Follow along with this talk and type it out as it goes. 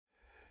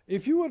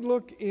If you would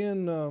look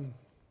in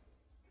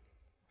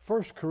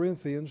 1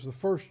 Corinthians, the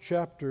first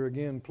chapter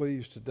again,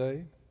 please,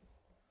 today.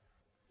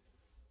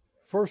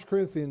 1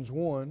 Corinthians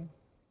 1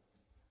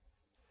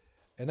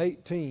 and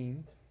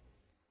 18.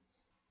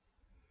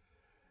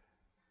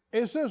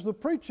 It says, the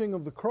preaching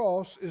of the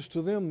cross is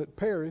to them that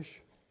perish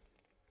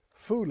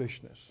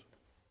foolishness.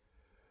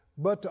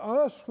 But to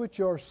us which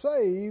are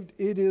saved,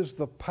 it is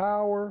the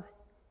power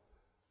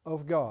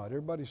of God.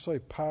 Everybody say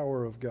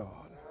power of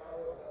God.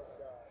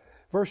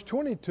 Verse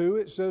 22,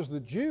 it says, the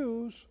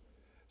Jews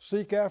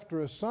seek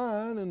after a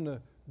sign and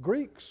the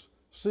Greeks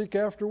seek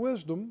after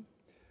wisdom.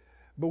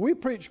 But we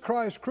preach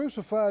Christ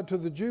crucified, to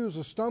the Jews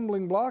a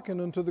stumbling block, and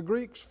unto the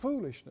Greeks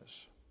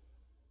foolishness.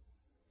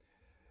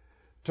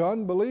 To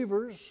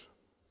unbelievers,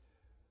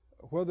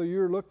 whether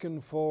you're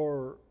looking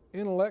for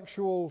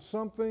intellectual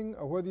something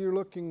or whether you're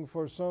looking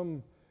for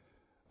some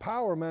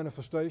power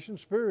manifestation,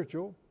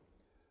 spiritual,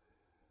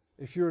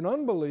 if you're an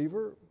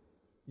unbeliever,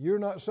 you're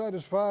not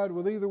satisfied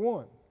with either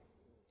one.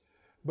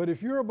 But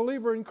if you're a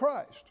believer in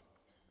Christ,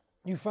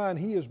 you find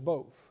He is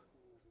both.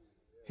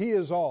 He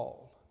is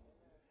all.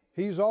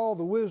 He's all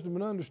the wisdom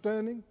and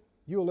understanding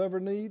you'll ever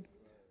need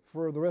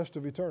for the rest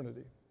of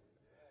eternity.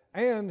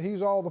 And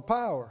He's all the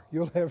power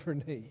you'll ever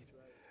need.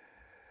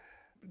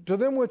 To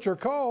them which are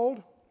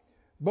called,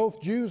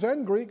 both Jews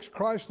and Greeks,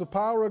 Christ the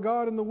power of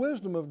God and the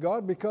wisdom of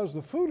God, because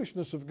the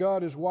foolishness of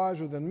God is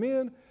wiser than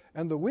men,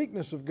 and the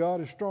weakness of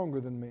God is stronger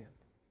than men.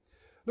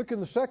 Look in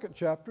the second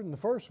chapter, in the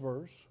first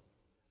verse,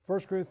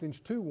 1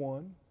 Corinthians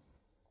 2:1. It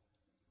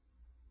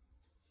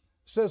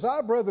says,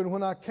 I, brethren,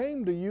 when I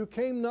came to you,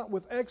 came not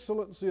with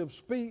excellency of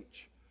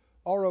speech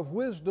or of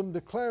wisdom,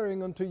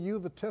 declaring unto you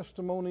the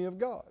testimony of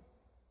God.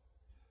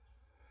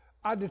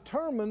 I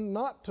determined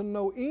not to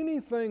know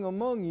anything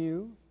among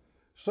you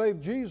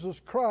save Jesus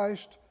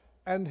Christ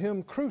and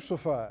Him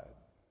crucified.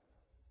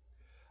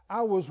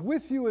 I was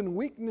with you in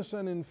weakness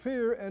and in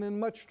fear and in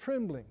much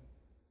trembling.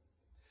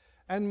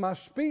 And my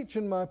speech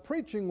and my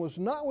preaching was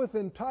not with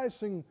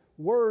enticing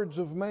words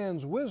of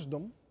man's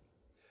wisdom,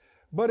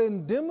 but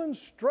in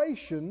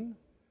demonstration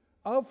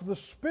of the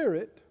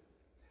Spirit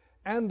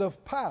and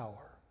of power,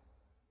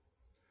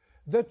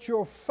 that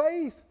your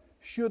faith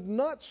should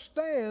not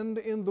stand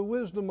in the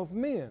wisdom of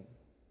men,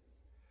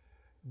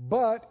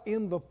 but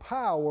in the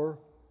power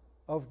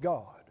of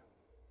God.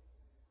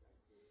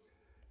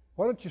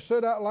 Why don't you say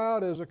it out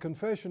loud as a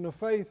confession of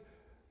faith?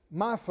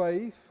 My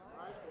faith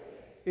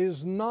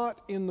is not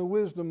in the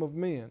wisdom of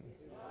men.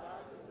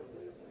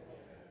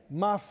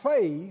 My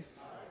faith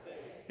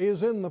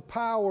is in the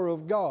power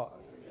of God.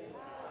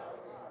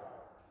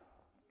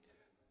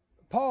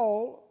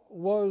 Paul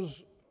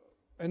was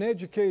an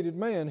educated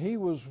man. He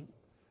was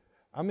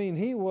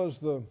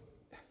the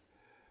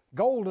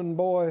golden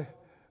boy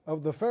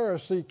of the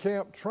Pharisee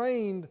camp,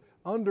 trained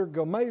under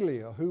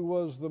Gamaliel, who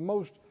was the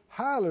most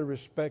highly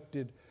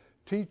respected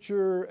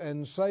teacher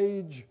and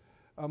sage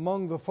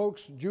among the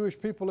folks, Jewish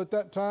people at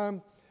that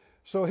time.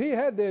 So he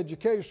had the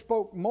education,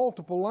 spoke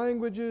multiple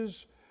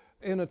languages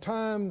in a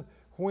time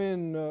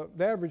when the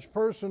average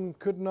person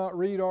could not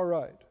read or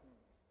write.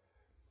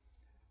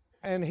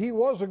 And he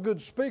was a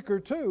good speaker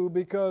too,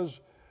 because,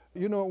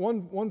 at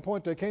one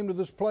point they came to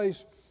this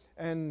place,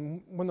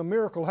 and when the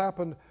miracle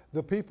happened,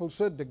 the people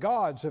said, the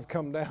gods have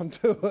come down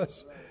to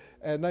us.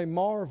 And they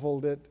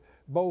marveled at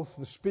both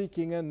the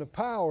speaking and the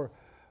power.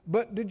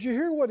 But did you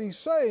hear what he's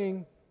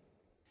saying?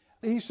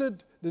 He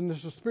said, and this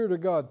is the Spirit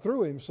of God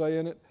through him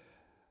saying it,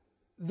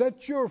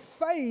 that your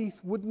faith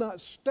would not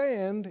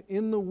stand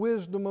in the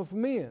wisdom of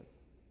men,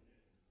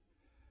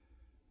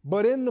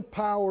 but in the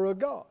power of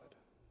God.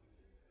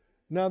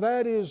 Now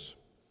that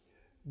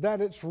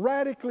it's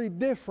radically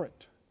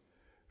different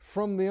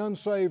from the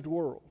unsaved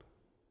world.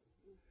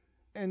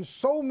 And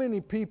so many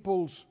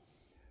people's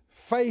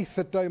faith,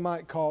 that they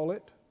might call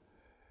it,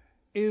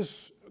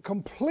 is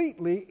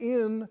completely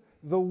in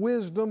the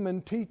wisdom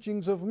and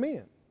teachings of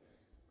men.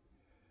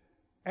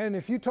 And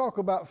if you talk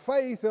about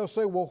faith, they'll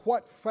say, well,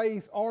 what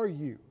faith are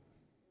you?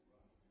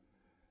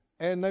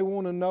 And they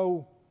want to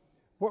know,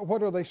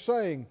 what are they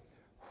saying?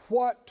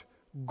 What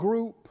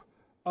group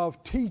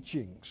of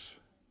teachings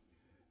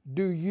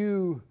do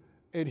you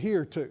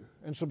adhere to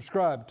and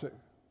subscribe to?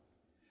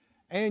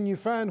 And you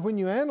find when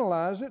you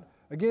analyze it,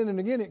 again and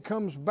again, it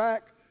comes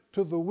back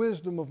to the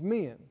wisdom of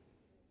men.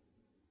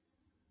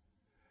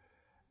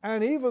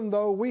 And even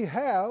though we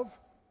have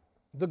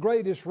the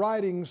greatest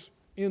writings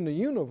in the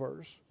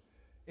universe,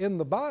 in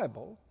the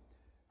Bible,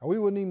 and we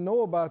wouldn't even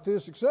know about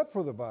this except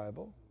for the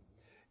Bible,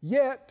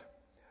 yet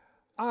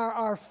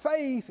our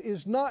faith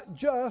is not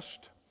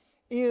just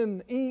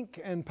in ink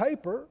and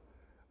paper.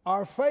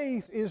 Our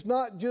faith is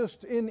not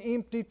just in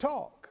empty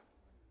talk.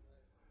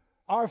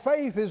 Our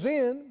faith is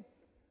in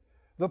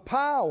the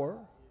power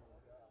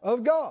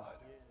of God.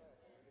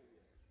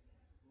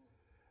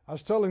 I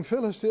was telling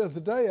Phyllis the other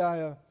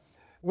day,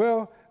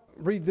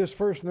 read this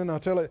first and then I'll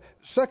tell it.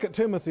 2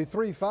 Timothy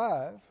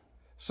 3:5.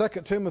 2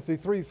 Timothy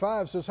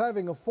 3:5 says,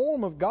 having a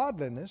form of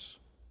godliness,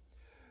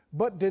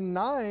 but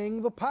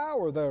denying the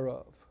power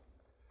thereof.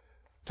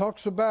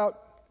 Talks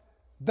about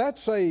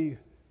That's a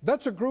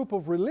group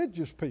of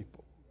religious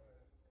people.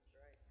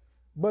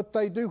 But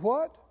they do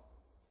what?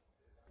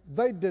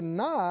 They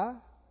deny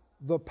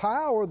the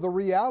power, the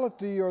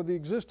reality, or the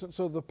existence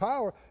of the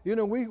power. You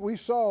know, we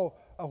saw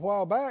a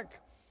while back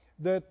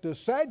that the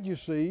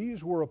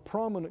Sadducees were a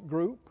prominent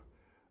group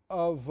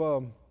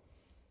of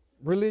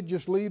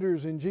religious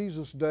leaders in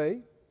Jesus'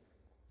 day.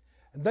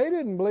 They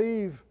didn't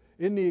believe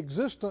in the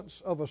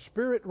existence of a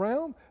spirit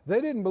realm.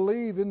 They didn't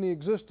believe in the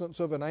existence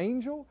of an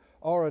angel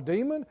or a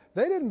demon.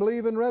 They didn't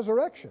believe in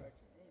resurrection.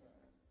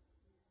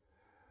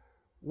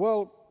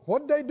 Well,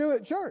 what did they do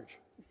at church?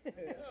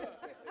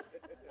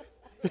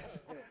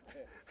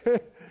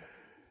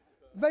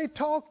 They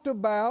talked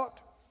about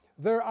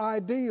their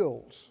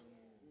ideals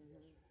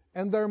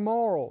and their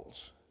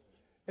morals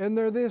and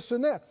their this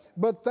and that.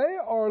 But they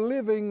are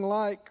living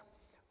like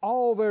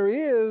all there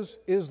is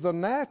the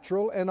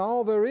natural, and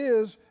all there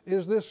is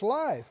this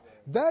life.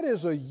 That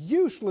is a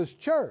useless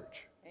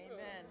church.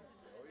 Amen.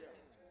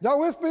 Y'all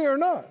with me or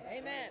not?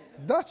 Amen.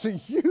 That's a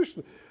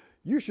useless.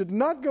 You should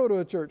not go to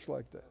a church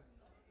like that.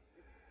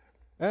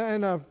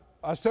 And I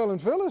was telling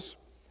Phyllis,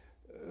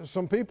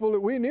 some people that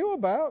we knew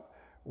about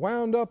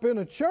wound up in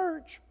a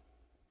church.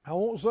 I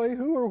won't say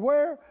who or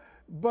where,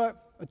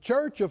 but a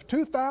church of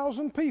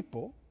 2,000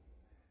 people.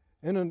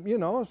 And you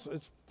know, it's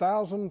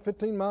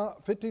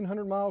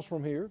 1,500 miles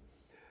from here.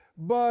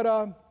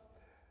 But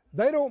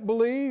they don't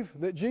believe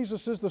that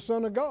Jesus is the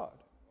Son of God.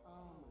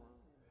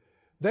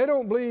 They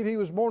don't believe He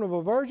was born of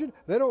a virgin.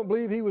 They don't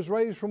believe He was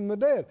raised from the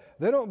dead.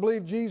 They don't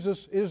believe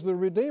Jesus is the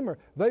Redeemer.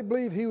 They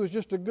believe He was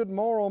just a good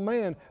moral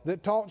man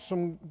that taught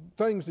some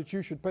things that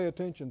you should pay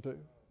attention to.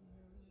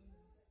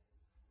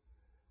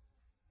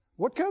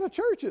 What kind of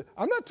church is?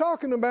 I'm not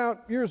talking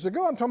about years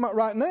ago. I'm talking about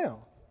right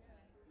now.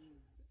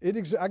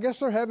 I guess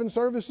they're having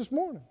service this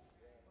morning.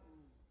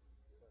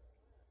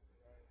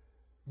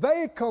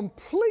 They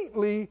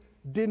completely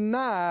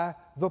deny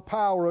the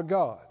power of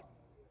God.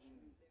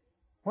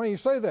 Why do you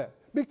say that?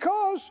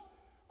 Because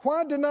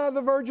why deny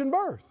the virgin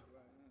birth?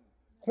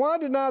 Why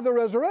deny the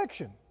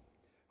resurrection?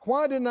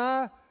 Why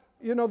deny,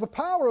 the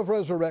power of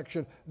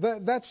resurrection?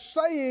 That's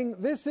saying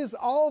this is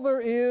all there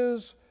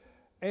is,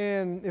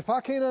 and if I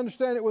can't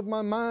understand it with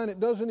my mind, it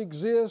doesn't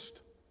exist.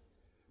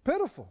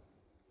 Pitiful.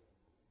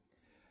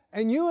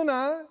 And you and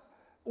I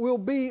will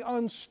be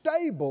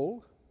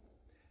unstable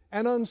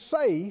and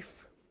unsafe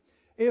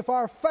if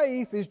our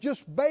faith is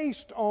just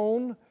based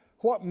on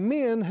what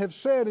men have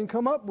said and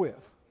come up with.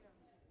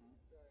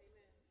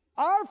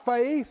 Our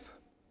faith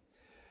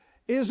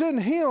is in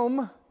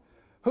Him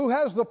who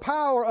has the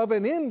power of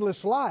an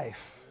endless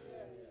life.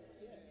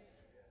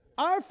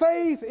 Our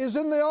faith is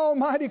in the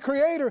Almighty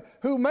Creator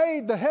who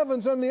made the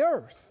heavens and the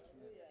earth.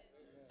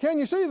 Can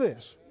you see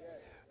this?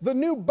 The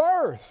new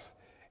birth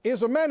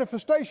is a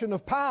manifestation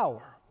of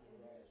power.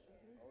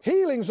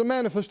 Healing's a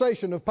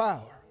manifestation of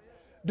power.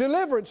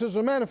 Deliverance is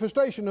a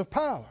manifestation of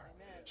power.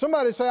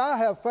 Somebody say, I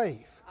have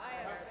faith.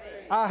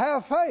 I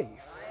have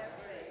faith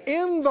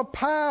in the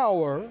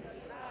power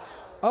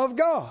of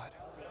God.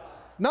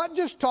 Not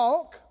just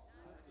talk,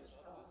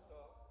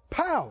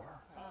 power.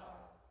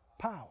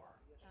 Power.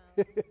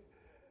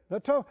 We're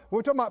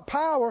talking about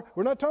power.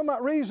 We're not talking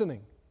about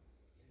reasoning.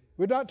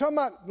 We're not talking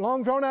about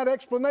long drawn out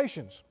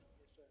explanations.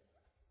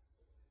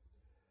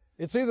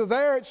 It's either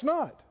there or it's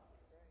not.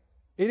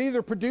 It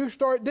either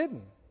produced or it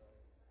didn't.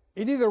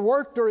 It either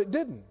worked or it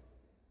didn't.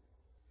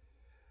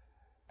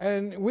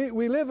 And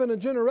we live in a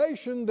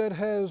generation that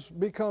has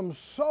become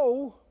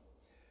so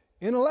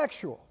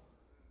intellectual.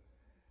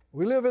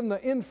 We live in the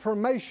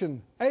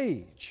information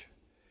age.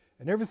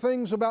 And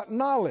everything's about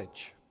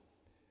knowledge.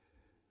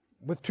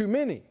 With too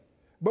many.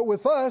 But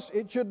with us,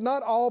 it should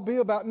not all be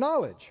about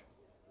knowledge.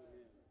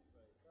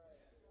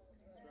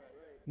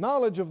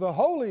 Knowledge of the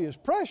holy is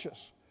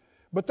precious.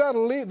 But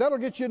that'll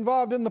get you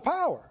involved in the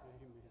power.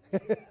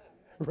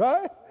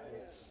 Right?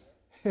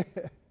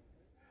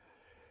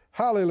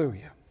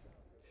 Hallelujah.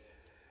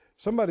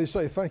 Somebody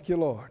say, thank you,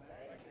 Lord.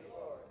 Thank you,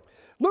 Lord.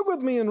 Look with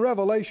me in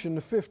Revelation,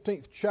 the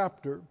 15th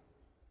chapter.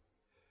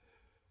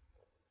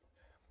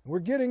 We're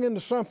getting into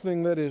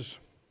something that is,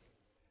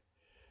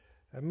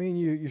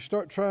 you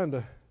start trying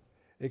to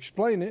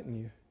explain it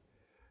and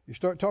you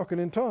start talking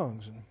in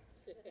tongues.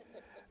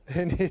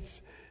 And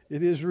it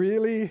is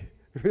really,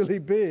 really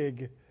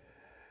big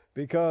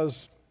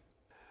because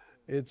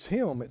it's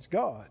Him, it's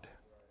God.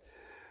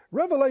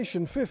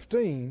 Revelation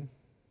 15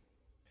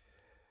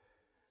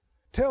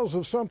 tells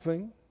of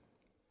something.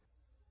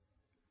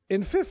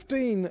 In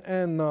 15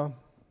 and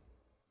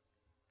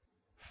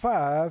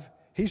 5,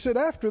 he said,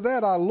 after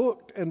that I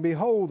looked, and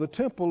behold, the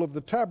temple of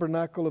the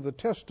tabernacle of the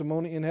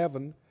testimony in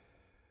heaven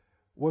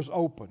was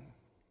open.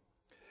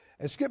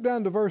 And skip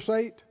down to verse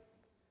 8.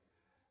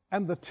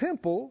 And the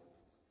temple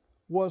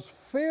was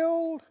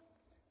filled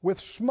with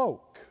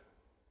smoke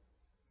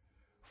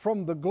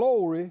from the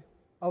glory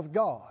of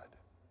God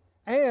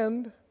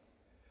and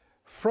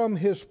from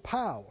His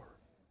power.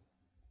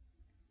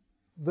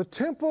 The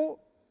temple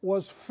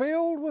was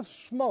filled with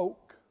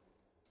smoke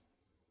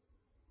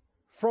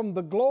from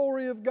the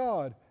glory of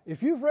God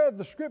if you've read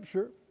the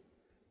Scripture,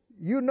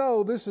 you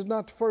know this is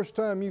not the first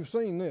time you've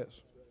seen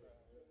this.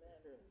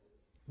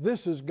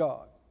 This is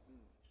God.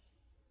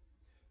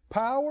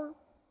 Power,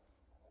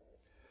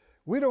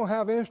 we don't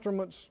have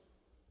instruments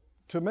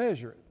to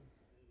measure it.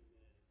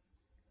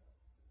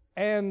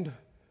 And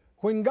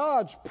when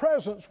God's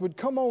presence would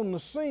come on the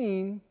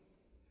scene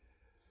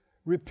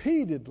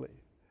repeatedly,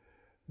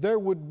 there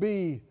would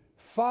be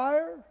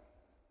fire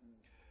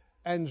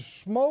and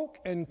smoke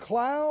and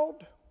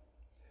cloud,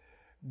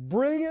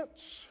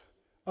 brilliance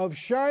of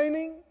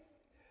shining,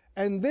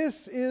 and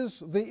this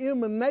is the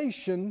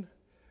emanation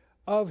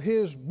of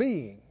His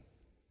being,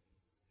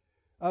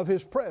 of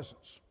His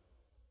presence.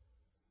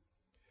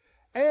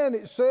 And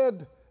it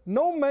said,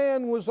 no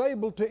man was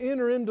able to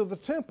enter into the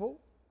temple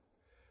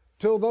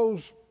till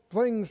those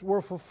things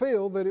were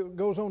fulfilled that it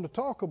goes on to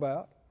talk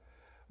about.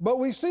 But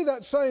we see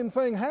that same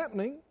thing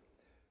happening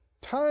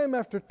time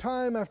after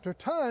time after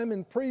time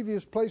in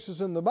previous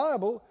places in the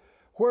Bible,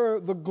 where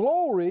the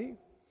glory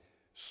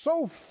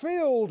so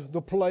filled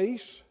the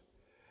place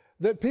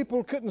that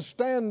people couldn't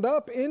stand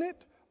up in it,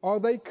 or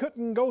they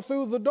couldn't go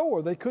through the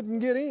door. They couldn't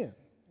get in.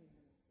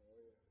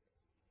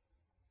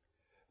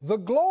 The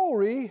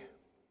glory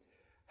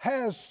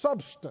has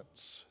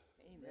substance.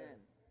 Amen.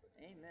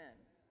 Amen.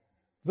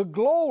 The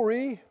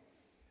glory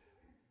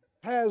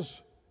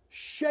has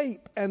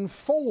shape and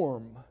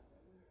form.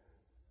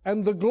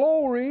 And the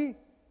glory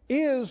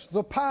is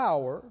the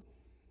power,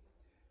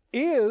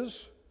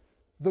 is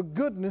the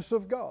goodness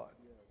of God.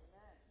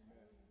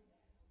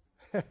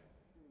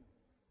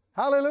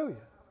 Hallelujah.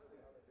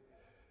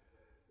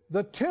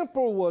 The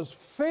temple was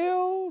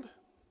filled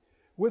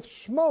with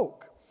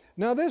smoke.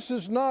 Now, this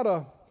is not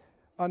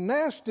a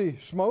nasty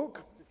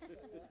smoke.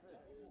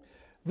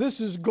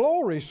 This is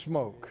glory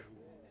smoke.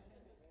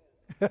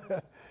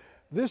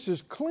 This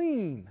is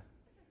clean,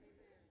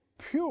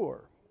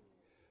 pure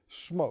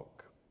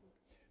smoke.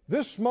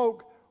 This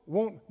smoke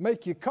won't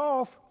make you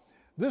cough.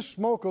 This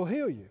smoke will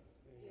heal you.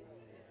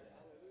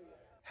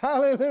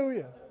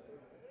 Hallelujah.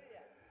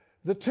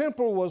 The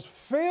temple was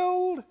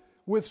filled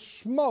with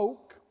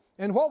smoke.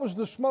 And what was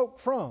the smoke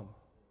from?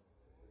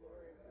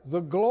 The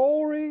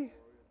glory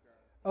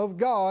of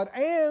God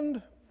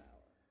and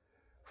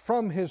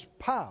from His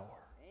power.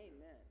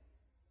 Amen.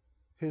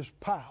 His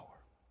power.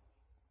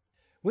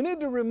 We need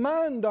to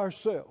remind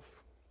ourselves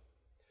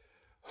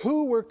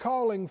who we're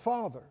calling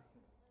Father.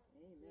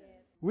 Amen.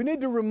 We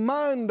need to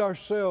remind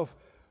ourselves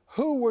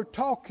who we're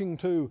talking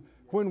to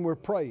when we're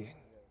praying.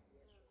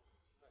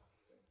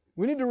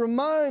 We need to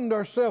remind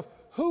ourselves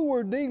who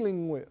we're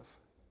dealing with.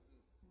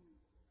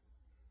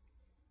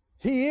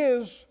 He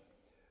is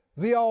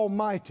the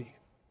Almighty.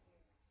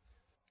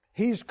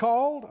 He's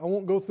called, I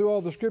won't go through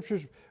all the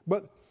scriptures,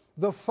 but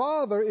the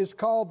Father is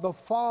called the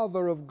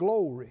Father of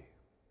glory.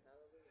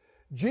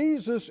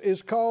 Jesus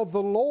is called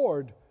the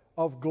Lord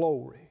of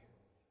glory.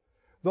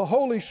 The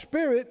Holy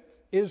Spirit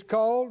is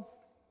called,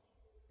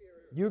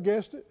 you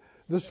guessed it,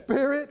 the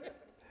Spirit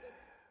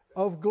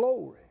of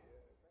glory.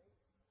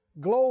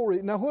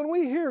 Glory. Now, when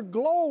we hear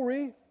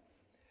glory,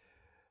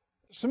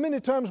 so many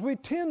times we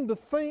tend to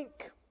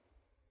think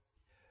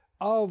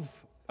of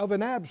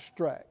an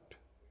abstract.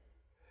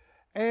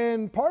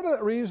 And part of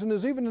that reason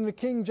is even in the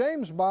King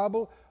James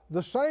Bible,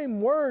 the same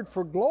word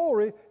for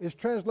glory is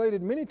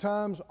translated many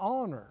times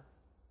honor.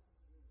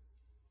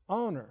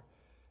 Honor.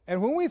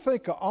 And when we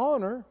think of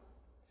honor,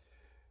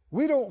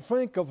 we don't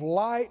think of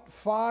light,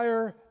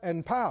 fire,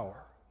 and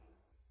power.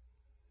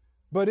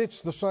 But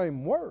it's the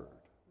same word.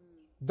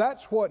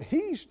 That's what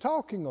he's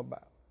talking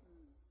about.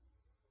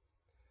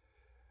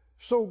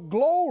 So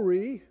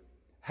glory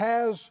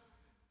has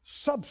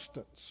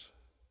substance.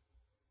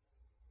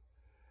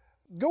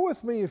 Go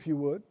with me, if you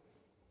would,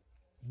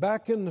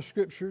 back in the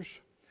scriptures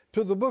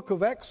to the book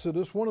of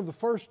Exodus, one of the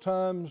first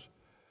times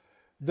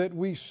that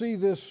we see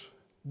this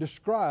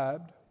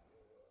described.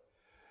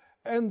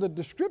 And the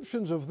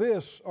descriptions of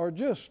this are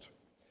just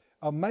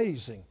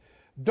amazing.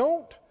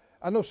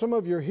 I know some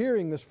of you are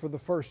hearing this for the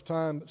first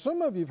time.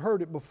 Some of you have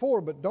heard it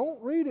before, but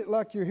don't read it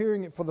like you're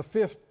hearing it for the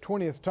 5th,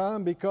 20th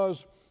time,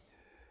 because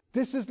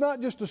this is not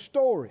just a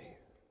story.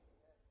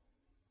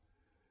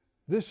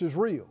 This is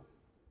real.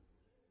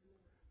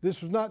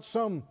 This was not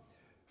some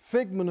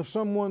figment of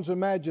someone's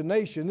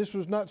imagination. This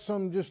was not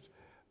some just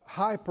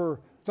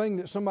hyper thing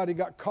that somebody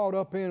got caught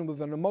up in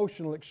with an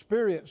emotional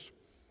experience.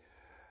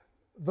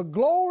 The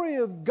glory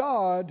of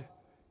God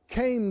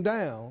came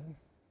down,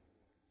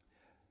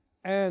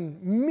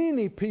 and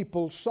many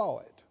people saw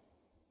it.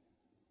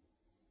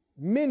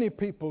 Many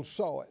people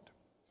saw it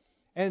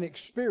and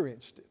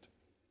experienced it.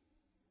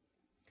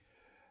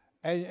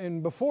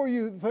 And before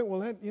you think,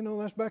 well,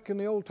 that's back in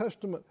the Old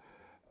Testament,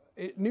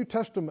 New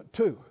Testament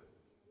too.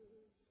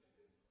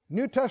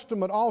 New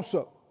Testament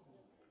also.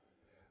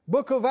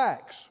 Book of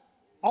Acts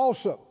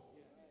also.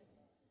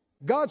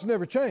 God's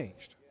never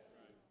changed.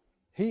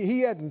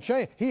 He hadn't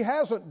changed. He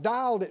hasn't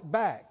dialed it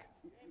back.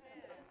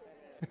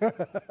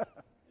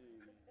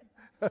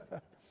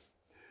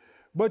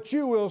 But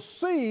you will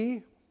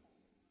see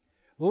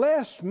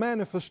less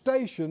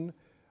manifestation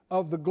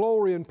of the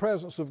glory and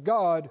presence of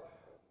God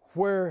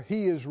where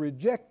He is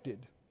rejected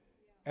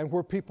and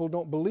where people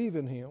don't believe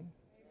in Him.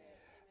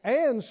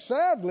 And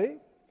sadly,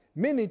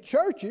 many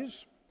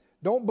churches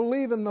don't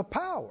believe in the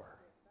power.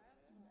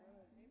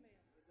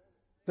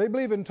 They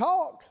believe in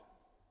talk.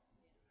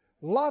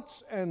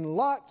 Lots and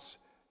lots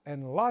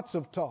and lots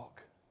of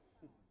talk.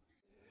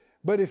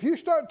 But if you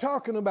start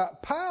talking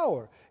about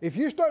power, if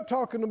you start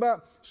talking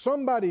about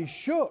somebody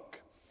shook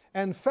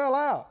and fell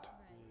out,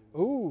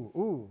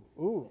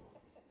 ooh.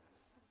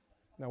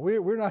 Now,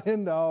 we're not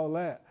into all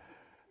that.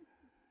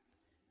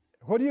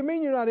 What do you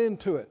mean you're not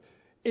into it?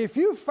 If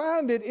you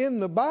find it in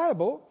the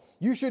Bible,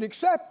 you should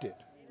accept it.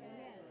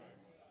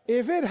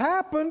 If it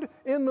happened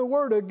in the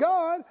Word of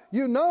God,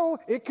 you know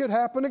it could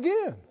happen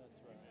again.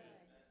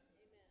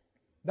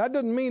 That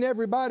doesn't mean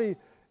everybody,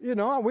 we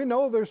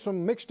know there's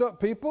some mixed up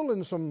people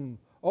and some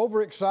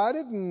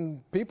overexcited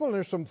and people, and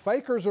there's some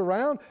fakers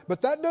around,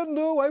 but that doesn't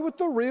do away with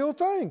the real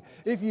thing.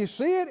 If you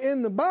see it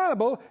in the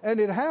Bible and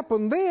it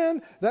happened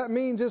then, that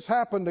means it's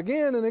happened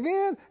again and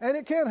again, and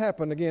it can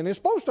happen again. It's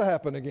supposed to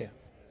happen again.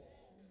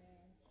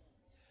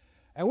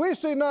 And we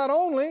see not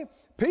only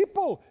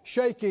people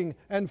shaking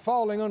and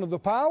falling under the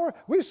power,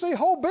 we see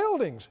whole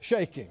buildings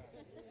shaking.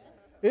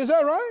 Is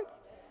that right?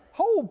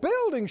 Whole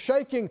buildings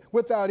shaking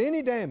without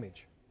any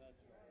damage.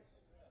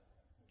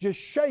 Just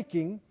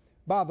shaking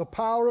by the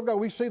power of God.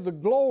 We see the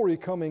glory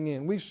coming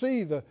in. We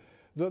see the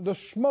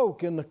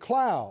smoke and the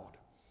cloud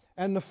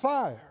and the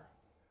fire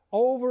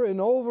over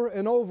and over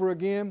and over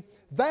again.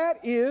 That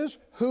is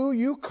who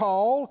you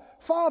call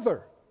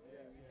Father.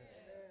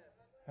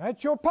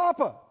 That's your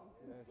Papa.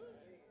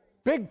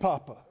 Big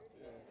Papa.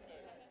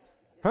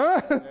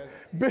 Huh?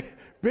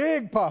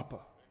 Big Papa.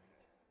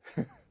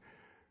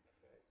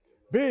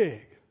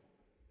 Big.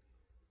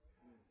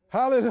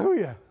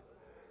 Hallelujah.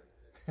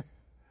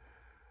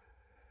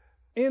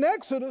 In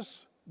Exodus,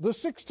 the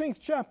 16th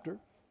chapter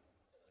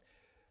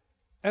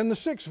and the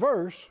 6th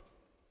verse,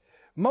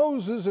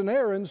 Moses and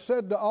Aaron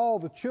said to all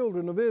the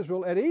children of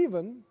Israel, at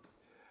even,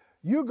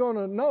 you're going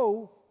to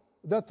know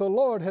that the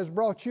Lord has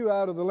brought you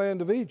out of the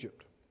land of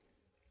Egypt.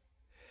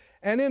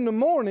 And in the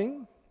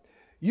morning,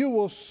 you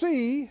will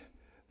see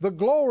the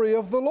glory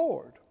of the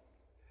Lord.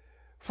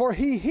 For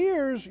He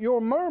hears your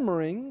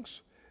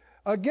murmurings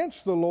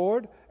against the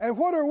Lord. And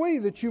what are we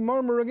that you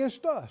murmur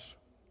against us?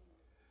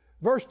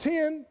 Verse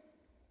 10,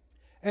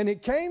 and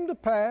it came to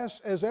pass,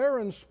 as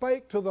Aaron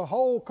spake to the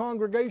whole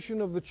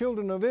congregation of the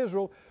children of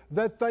Israel,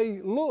 that they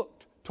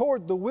looked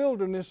toward the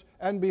wilderness,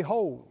 and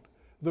behold,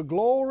 the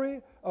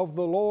glory of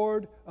the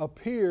Lord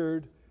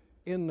appeared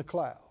in the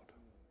cloud.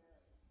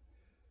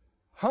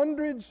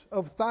 Hundreds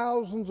of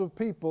thousands of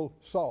people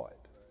saw it.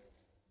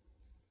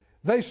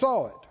 They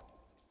saw it.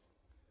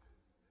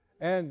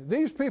 And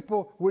these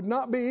people would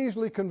not be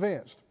easily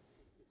convinced.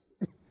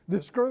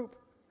 This group,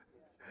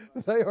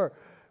 they're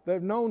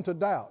known to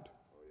doubt.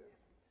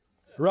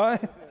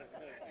 Right?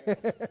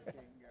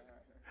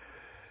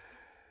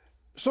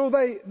 So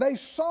they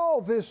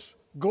saw this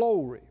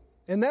glory.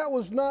 And that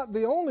was not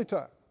the only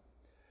time.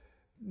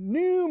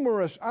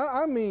 Numerous,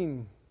 at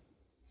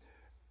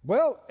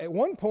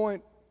one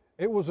point,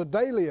 it was a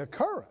daily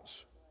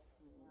occurrence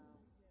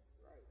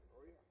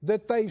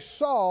that they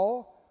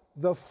saw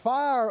the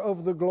fire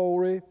of the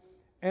glory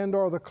and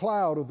or the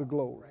cloud of the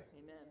glory.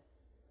 Amen.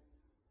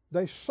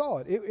 They saw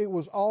it. It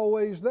was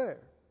always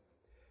there.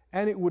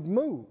 And it would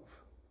move.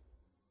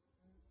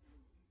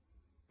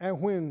 And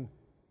when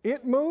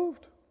it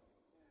moved,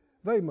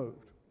 they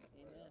moved.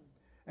 Amen.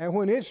 And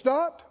when it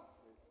stopped,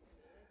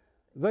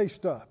 they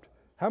stopped.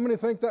 How many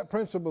think that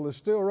principle is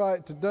still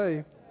right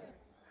today?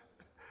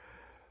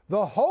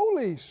 The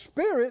Holy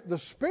Spirit, the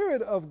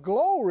Spirit of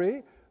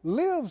glory,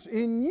 lives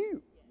in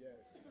you.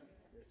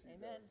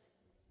 Amen.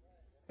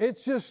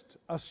 It's just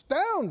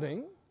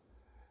astounding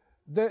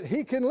that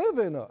He can live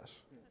in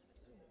us.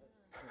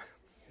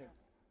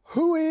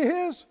 Who He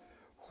is,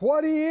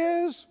 what He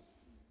is,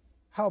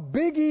 how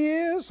big He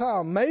is, how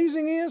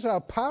amazing He is, how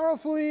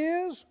powerful He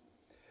is,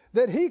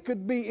 that He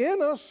could be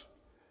in us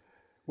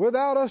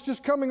without us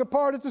just coming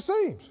apart at the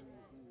seams.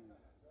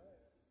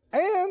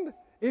 And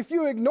if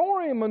you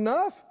ignore Him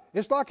enough,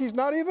 it's like He's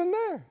not even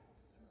there.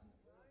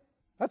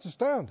 That's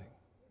astounding.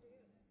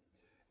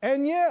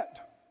 And yet,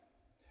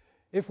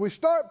 if we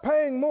start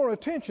paying more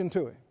attention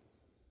to Him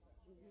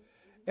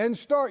and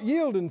start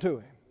yielding to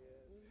Him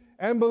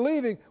and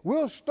believing,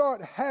 we'll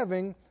start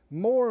having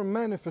more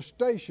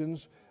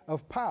manifestations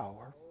of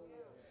power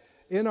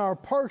in our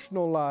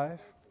personal life.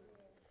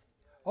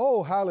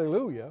 Oh,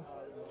 hallelujah.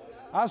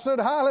 I said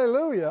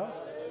hallelujah.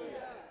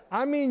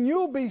 I mean,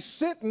 you'll be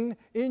sitting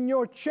in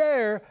your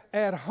chair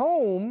at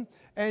home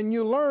and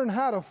you learn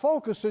how to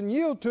focus and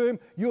yield to Him.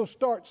 You'll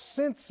start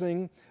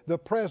sensing the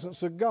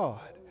presence of God.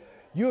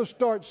 You'll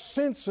start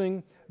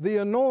sensing the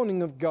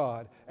anointing of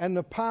God and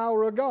the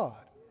power of God.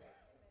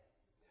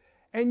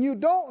 And you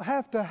don't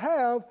have to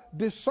have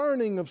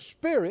discerning of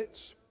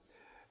spirits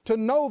to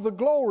know the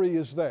glory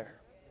is there.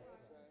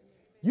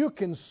 You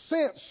can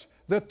sense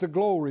that the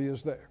glory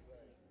is there.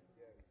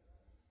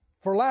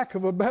 For lack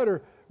of a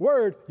better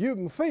Word, you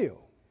can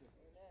feel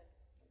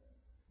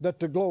that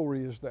the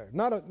glory is there.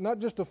 Not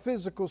just a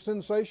physical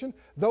sensation,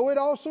 though it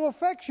also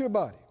affects your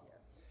body.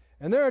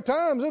 And there are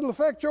times it'll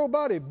affect your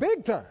body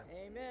big time.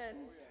 Amen.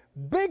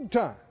 Big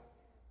time.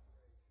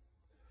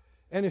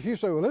 And if you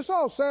say, well, this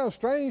all sounds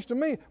strange to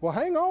me, well,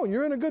 hang on,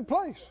 you're in a good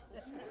place.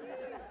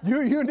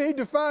 You need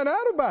to find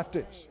out about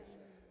this.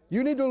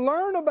 You need to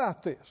learn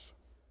about this.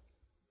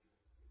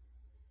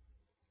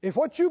 If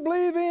what you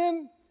believe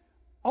in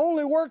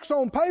only works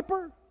on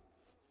paper,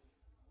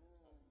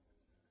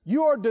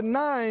 you are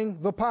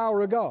denying the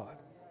power of God.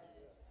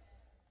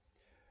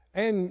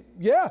 And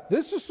yeah,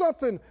 this is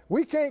something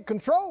we can't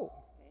control.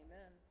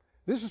 Amen.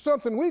 This is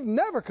something we've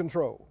never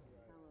controlled.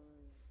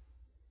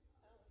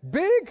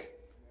 Big,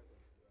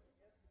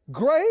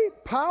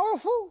 great,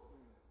 powerful,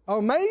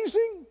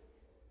 amazing,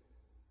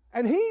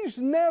 and He's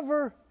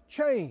never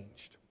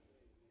changed.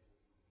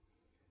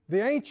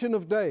 The Ancient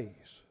of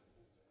Days,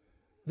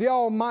 the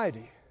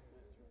Almighty,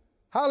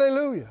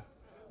 hallelujah,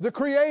 the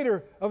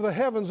Creator of the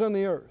heavens and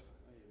the earth.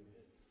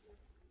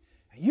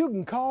 You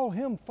can call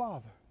Him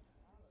Father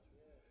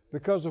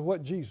because of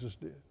what Jesus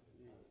did.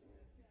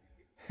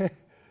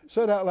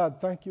 Say it out loud,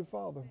 thank you,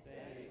 Father,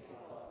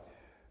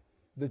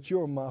 that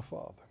you're my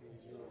Father.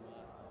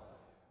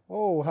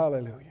 Oh,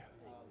 hallelujah.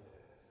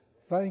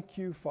 Thank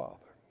you, Father.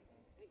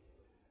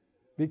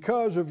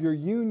 Because of your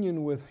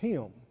union with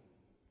Him,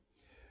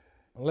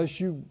 unless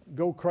you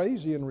go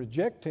crazy and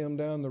reject Him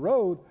down the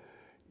road,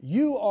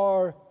 you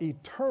are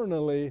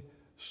eternally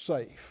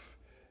safe,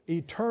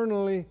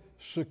 eternally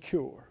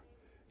secure,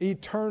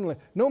 eternally.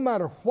 No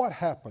matter what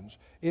happens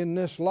in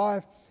this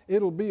life,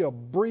 it'll be a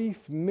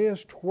brief,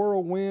 mist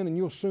whirlwind, and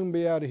you'll soon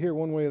be out of here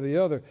one way or the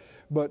other.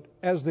 But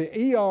as the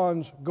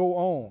eons go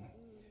on,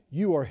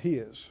 you are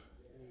His,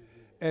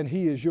 and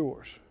He is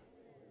yours.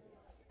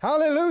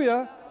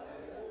 Hallelujah.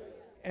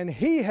 And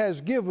He has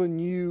given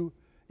you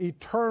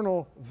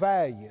eternal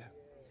value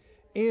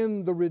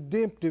in the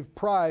redemptive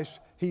price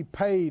He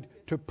paid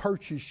to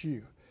purchase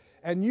you.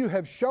 And you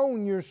have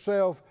shown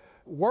yourself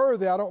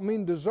worthy, I don't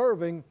mean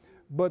deserving,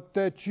 but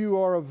that you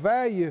are of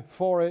value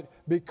for it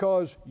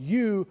because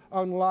you,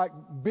 unlike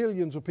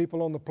billions of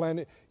people on the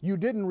planet, you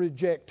didn't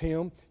reject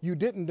Him, you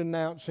didn't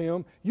denounce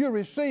Him, you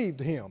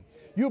received Him,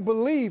 you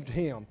believed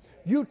Him,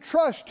 you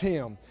trust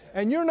Him,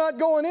 and you're not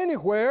going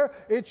anywhere.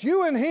 It's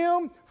you and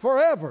Him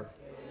forever.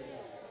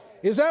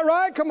 Is that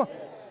right? Come on.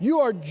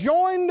 You are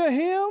joined to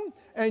Him,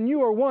 and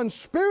you are one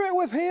spirit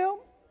with Him.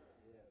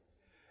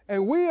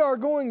 And we are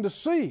going to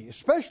see,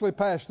 especially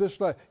past this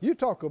life, you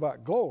talk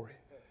about glory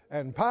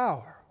and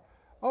power.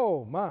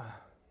 Oh, my.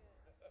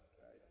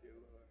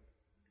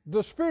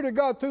 The Spirit of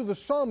God through the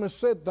psalmist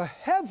said, the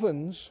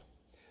heavens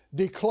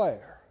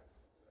declare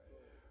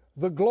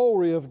the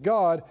glory of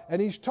God.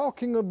 And he's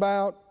talking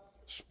about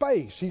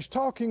space. He's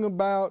talking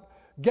about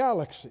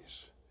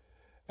galaxies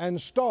and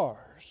stars.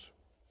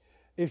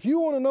 If you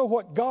want to know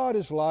what God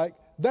is like,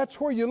 that's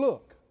where you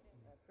look.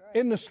 Right.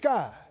 In the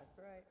sky.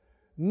 Right.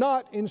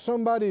 Not in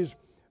somebody's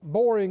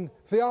boring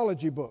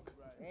theology book.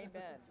 Right.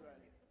 Amen.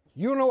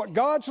 You know what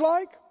God's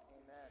like?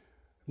 Amen.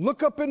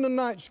 Look up in the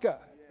night sky.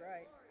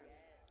 Right.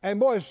 And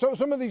boy, so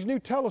some of these new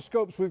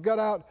telescopes we've got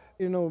out,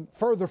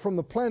 further from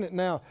the planet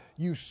now,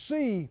 you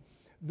see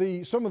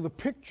some of the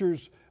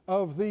pictures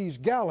of these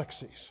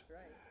galaxies. Right.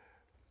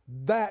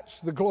 That's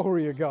the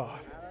glory of God.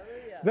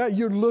 Hallelujah. That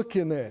you're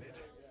looking at it.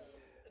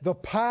 The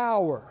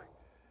power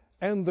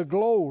and the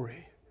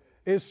glory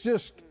is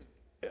just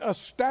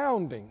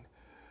astounding.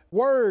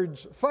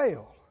 Words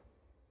fail.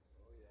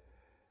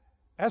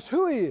 That's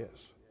who He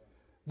is.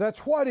 That's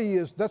what He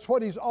is. That's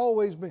what He's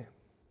always been.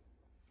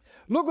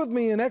 Look with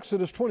me in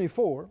Exodus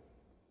 24.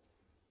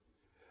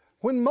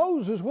 When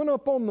Moses went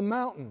up on the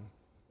mountain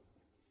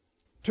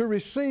to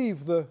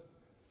receive the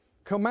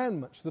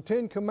commandments, the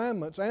 10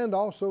 commandments, and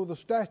also the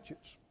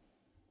statutes,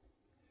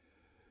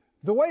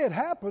 the way it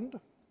happened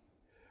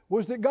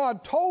was that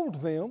God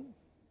told them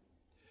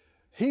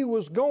He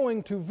was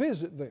going to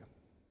visit them.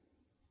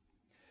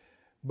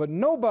 But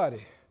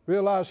nobody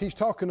realized He's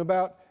talking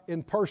about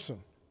in person,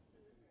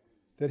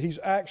 that He's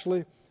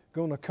actually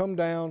going to come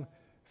down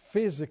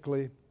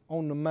physically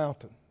on the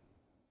mountain.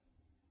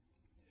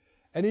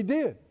 And He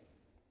did.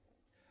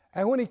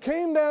 And when He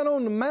came down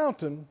on the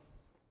mountain,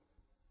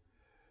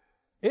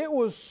 it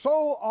was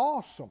so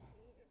awesome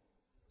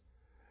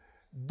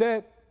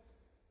that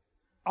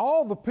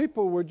all the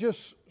people were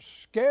just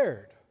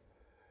scared.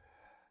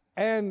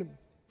 And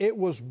it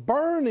was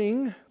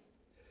burning,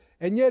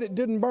 and yet it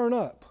didn't burn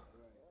up.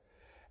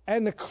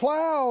 And the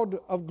cloud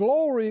of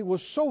glory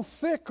was so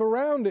thick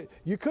around it,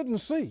 you couldn't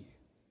see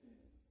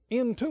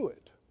into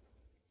it.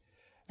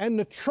 And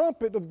the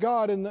trumpet of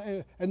God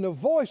and the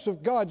voice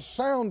of God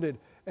sounded,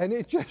 and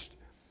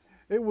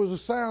it was a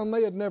sound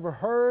they had never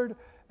heard,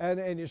 and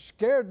it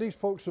scared these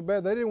folks so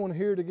bad they didn't want to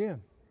hear it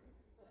again.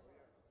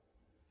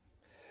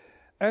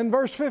 And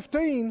verse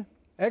 15,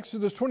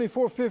 Exodus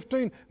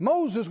 24:15,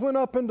 Moses went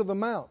up into the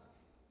mount,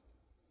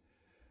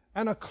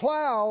 and a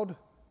cloud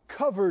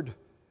covered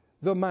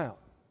the mount.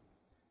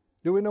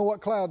 Do we know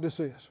what cloud this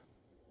is?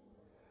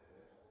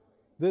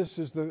 This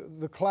is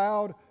the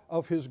cloud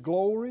of His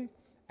glory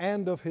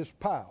and of His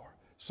power.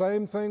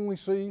 Same thing we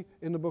see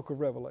in the book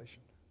of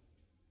Revelation.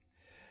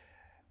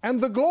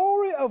 And the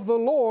glory of the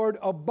Lord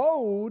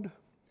abode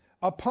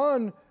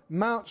upon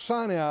Mount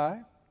Sinai,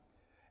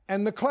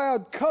 and the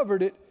cloud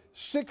covered it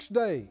 6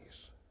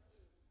 days.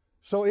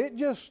 So it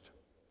just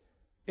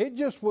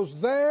was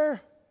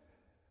there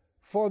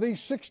for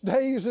these 6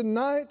 days and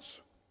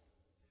nights.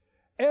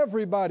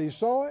 Everybody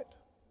saw it.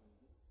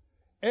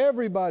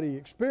 Everybody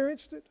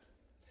experienced it.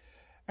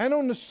 And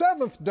on the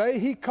 7th day,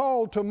 He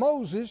called to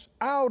Moses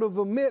out of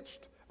the midst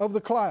of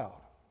the cloud.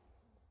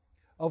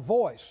 A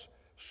voice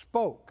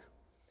spoke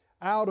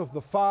out of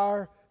the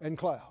fire and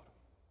cloud.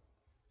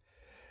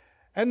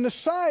 And the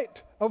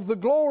sight of the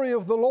glory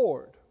of the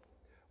Lord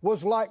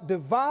was like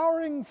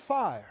devouring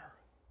fire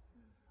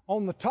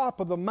on the top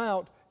of the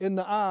mount in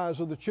the eyes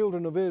of the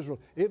children of Israel.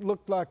 It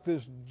looked like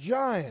this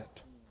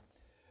giant,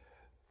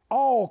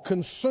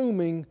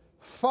 all-consuming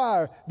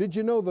fire. Did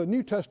you know the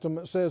New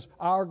Testament says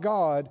our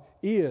God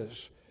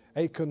is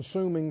a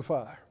consuming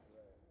fire?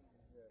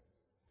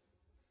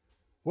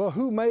 Well,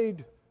 who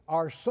made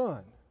our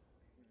sun?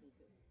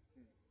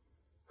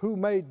 Who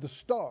made the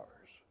stars?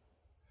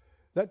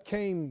 That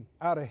came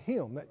out of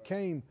Him. That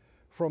came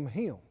from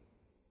Him.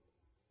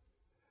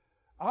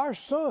 Our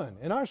sun,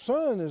 and our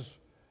sun is,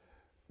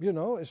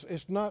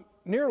 it's not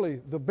nearly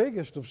the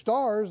biggest of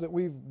stars that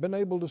we've been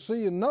able to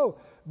see and know,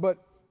 but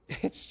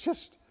it's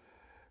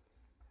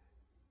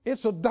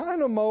a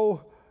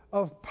dynamo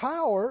of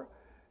power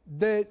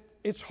that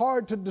it's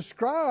hard to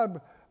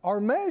describe or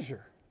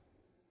measure.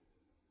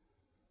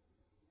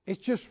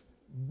 It's just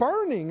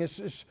burning.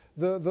 It's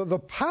the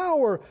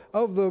power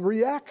of the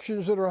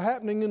reactions that are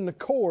happening in the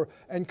core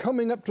and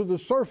coming up to the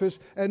surface,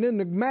 and then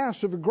the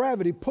mass of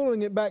gravity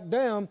pulling it back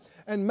down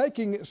and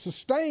making it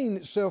sustain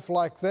itself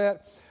like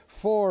that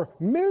for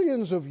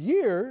millions of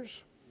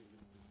years.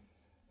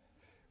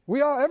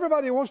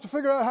 Everybody wants to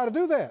figure out how to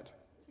do that.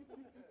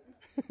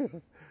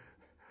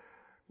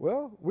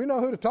 Well, we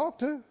know who to talk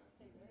to.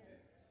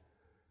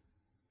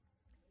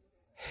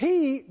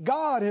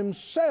 God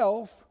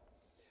Himself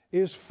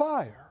is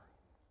fire.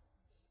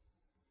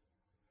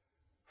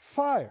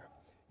 Fire.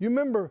 You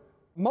remember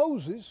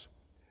Moses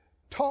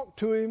talked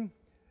to Him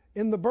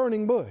in the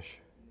burning bush.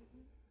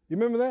 You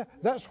remember that?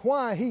 That's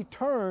why he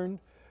turned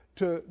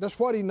to, that's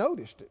what he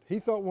noticed it. He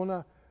thought, well,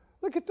 now,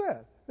 look at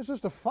that. It's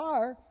just a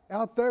fire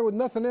out there with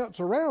nothing else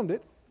around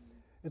it.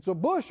 It's a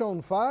bush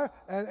on fire,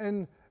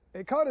 and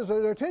it caught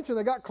their attention.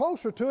 They got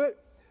closer to it.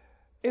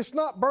 It's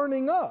not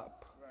burning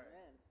up.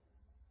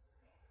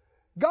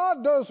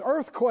 God does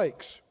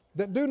earthquakes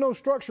that do no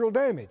structural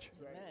damage.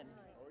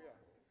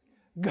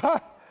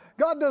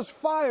 God does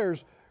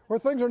fires where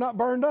things are not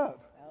burned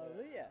up.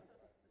 Hallelujah.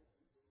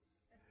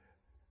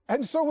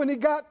 And so when He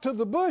got to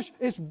the bush,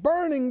 it's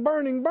burning,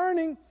 burning,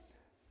 burning,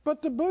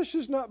 but the bush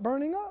is not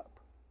burning up.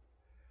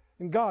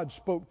 And God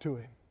spoke to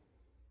him,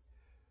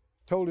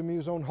 told him he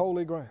was on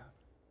holy ground.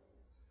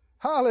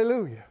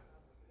 Hallelujah.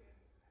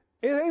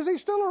 Is He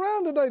still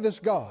around today, this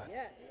God?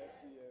 Yes.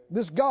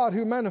 This God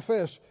who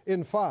manifests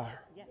in fire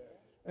Yes.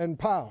 and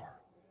power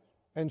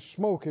and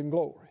smoke and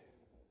glory.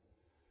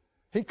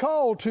 He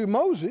called to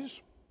Moses,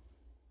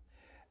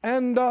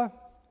 and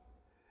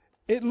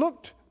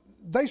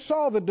they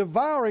saw the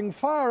devouring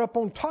fire up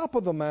on top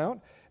of the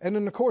mount, and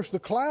then of course the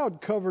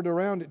cloud covered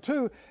around it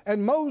too,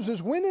 and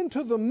Moses went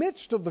into the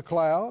midst of the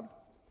cloud.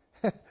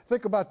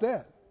 Think about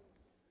that.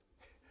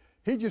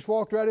 He just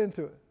walked right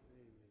into it.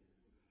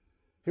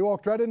 He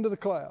walked right into the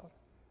cloud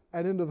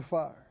and into the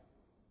fire.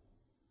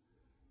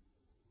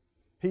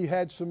 He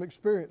had some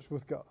experience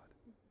with God.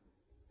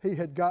 He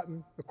had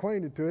gotten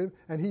acquainted to Him,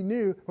 and he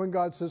knew when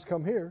God says,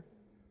 come here,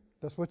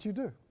 that's what you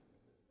do.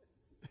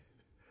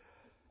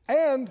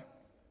 And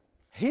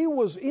he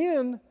was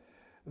in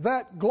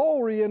that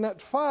glory and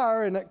that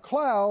fire and that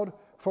cloud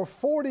for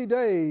 40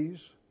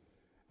 days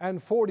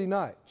and 40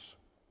 nights.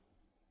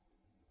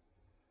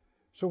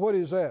 So what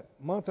is that,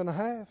 month and a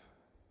half?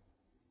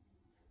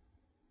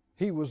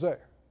 He was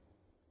there.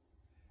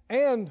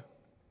 And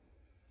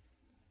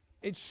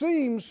it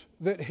seems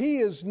that he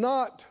is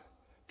not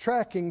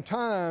tracking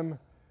time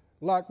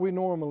like we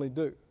normally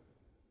do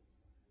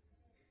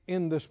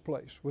in this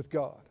place with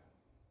God.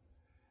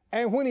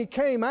 And when he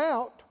came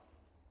out,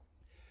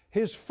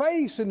 his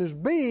face and his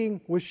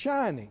being was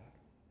shining.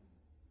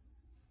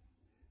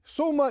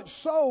 So much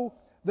so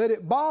that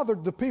it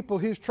bothered the people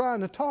he's trying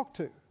to talk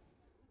to.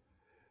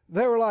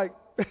 They were like,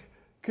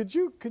 could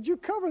you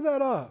cover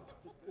that up?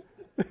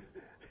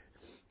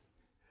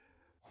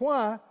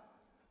 Why?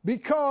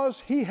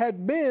 Because he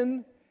had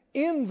been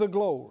in the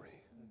glory.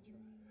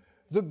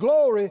 The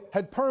glory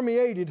had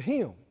permeated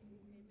him.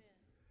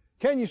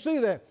 Can you see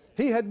that?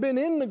 He had been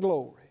in the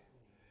glory,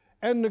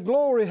 and the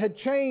glory had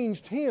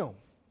changed him.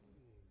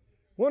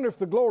 Wonder if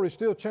the glory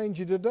still changes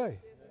you today.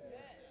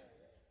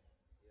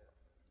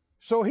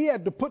 So he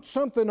had to put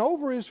something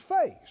over his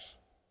face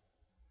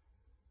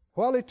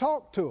while he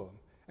talked to him.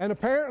 And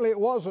apparently it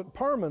wasn't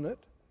permanent.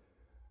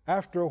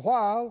 After a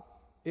while,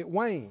 it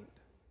waned.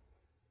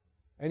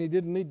 and he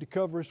didn't need to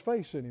cover his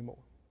face anymore.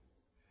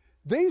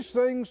 These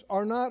things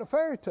are not a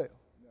fairy tale.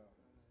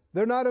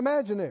 They're not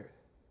imaginary.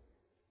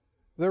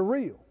 They're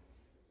real.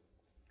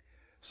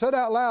 Said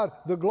out loud,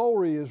 the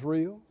glory is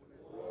real.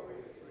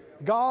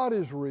 God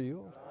is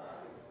real.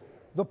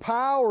 The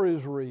power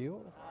is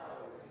real.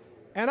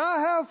 And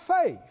I have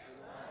faith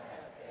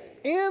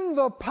in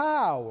the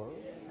power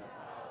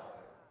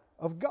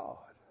of God.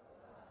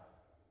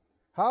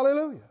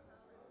 Hallelujah.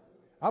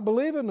 I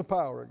believe in the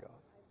power of God.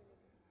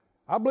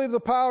 I believe the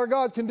power of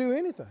God can do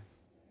anything.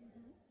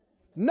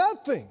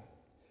 Nothing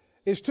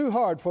is too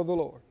hard for the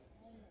Lord.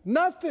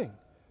 Nothing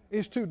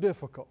is too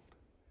difficult.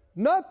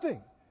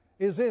 Nothing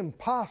is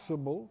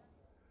impossible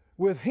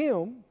with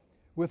Him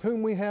with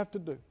whom we have to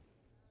do.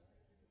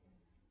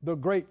 The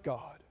great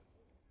God.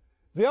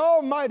 The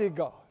Almighty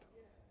God.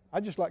 I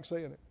just like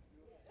saying it.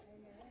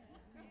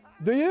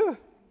 Do you?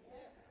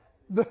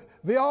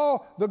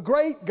 The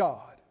great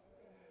God.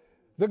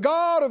 The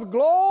God of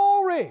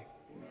glory.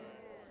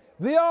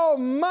 The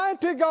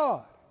Almighty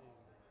God.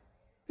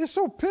 It's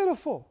so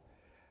pitiful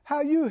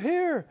how you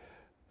hear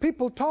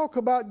people talk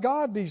about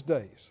God these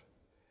days,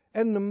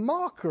 and the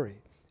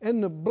mockery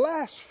and the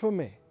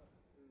blasphemy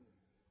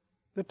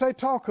that they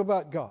talk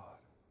about God.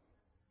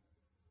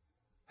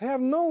 They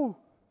have no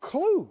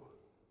clue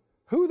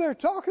who they're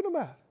talking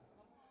about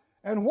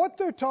and what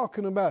they're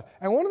talking about.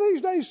 And one of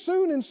these days,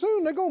 soon,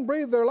 they're going to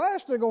breathe their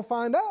last and they're going to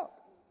find out.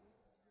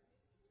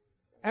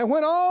 And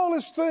when all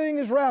this thing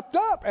is wrapped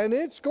up, and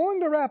it's going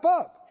to wrap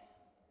up,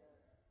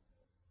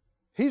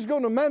 He's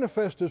going to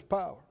manifest His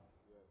power.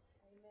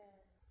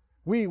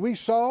 We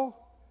saw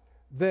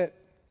that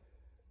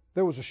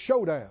there was a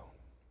showdown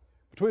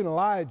between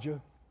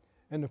Elijah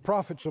and the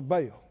prophets of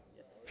Baal.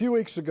 A few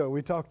weeks ago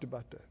we talked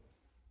about that.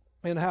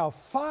 And how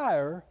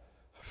fire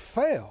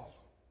fell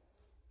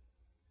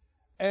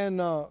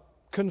and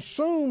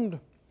consumed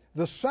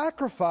the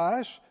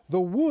sacrifice, the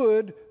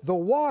wood, the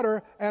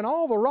water, and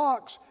all the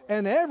rocks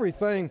and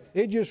everything.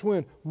 It just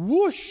went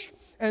whoosh,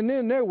 and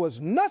then there was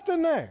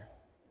nothing there.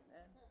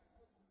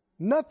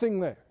 Nothing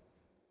there.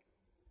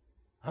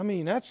 I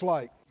mean, that's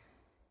like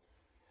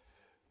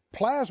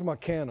plasma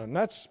cannon.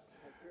 That's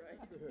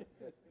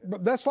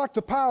like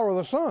the power of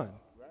the sun.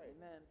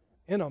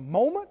 In a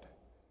moment,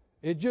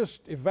 it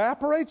just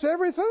evaporates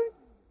everything.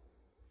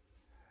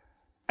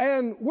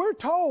 And we're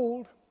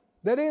told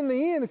that in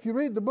the end, if you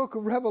read the book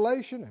of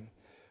Revelation and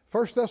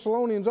 1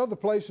 Thessalonians, other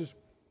places,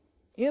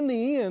 in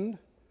the end,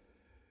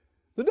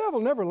 the devil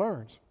never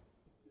learns.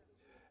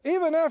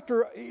 Even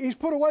after he's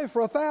put away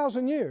for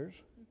 1,000 years,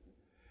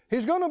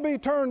 he's going to be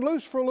turned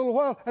loose for a little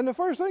while. And the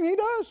first thing he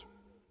does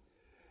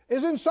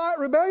is incite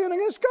rebellion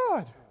against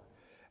God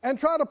and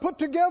try to put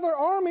together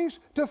armies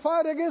to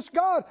fight against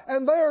God.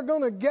 And they are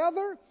going to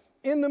gather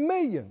in the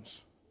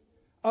millions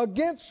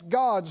against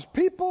God's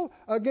people,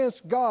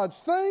 against God's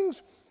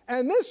things.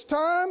 And this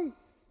time,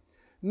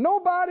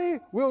 nobody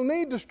will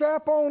need to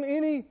strap on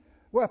any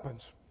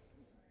weapons.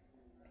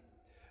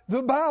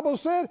 The Bible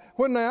said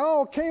when they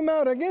all came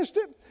out against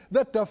it,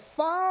 that the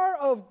fire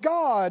of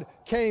God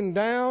came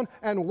down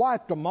and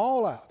wiped them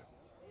all out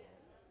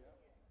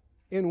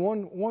in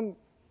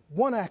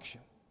one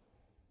action.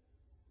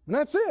 And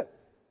that's it.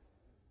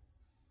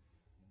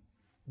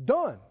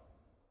 Done.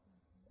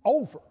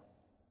 Over.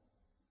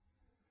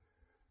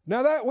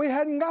 Now that we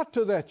hadn't got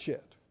to that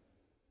yet.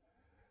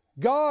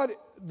 God,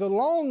 the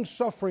long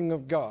suffering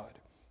of God,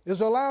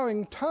 is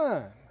allowing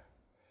time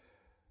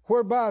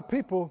whereby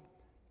people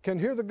can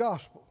hear the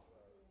gospel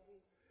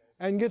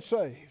and get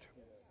saved.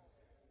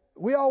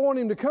 We all want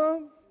Him to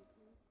come,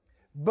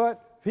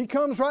 but if He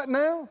comes right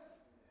now,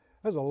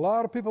 there's a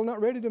lot of people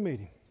not ready to meet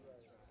Him.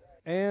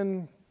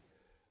 And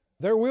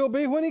there will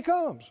be when He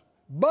comes.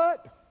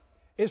 But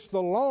it's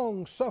the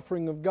long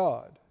suffering of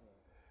God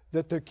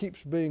that there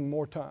keeps being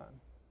more time.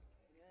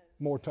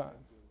 More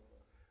time.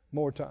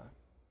 More time.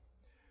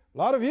 A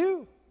lot of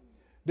you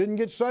didn't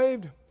get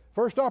saved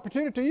first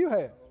opportunity you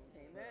had.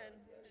 Amen.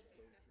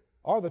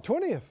 Or the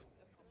 20th.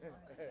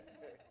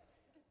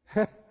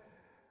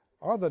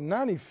 Or the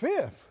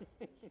 95th.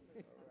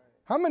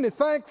 How many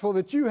thankful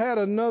that you had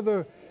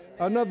another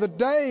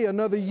day,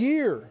 another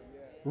year,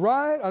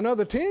 right?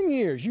 Another 10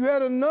 years. You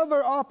had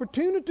another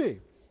opportunity.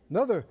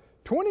 Another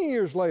 20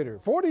 years later,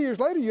 40 years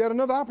later, you had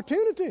another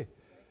opportunity.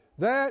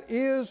 That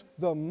is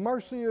the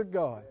mercy of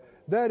God.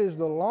 That is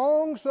the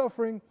long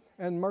suffering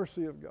and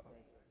mercy of God.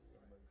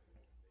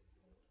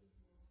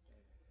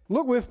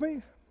 Look with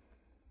me.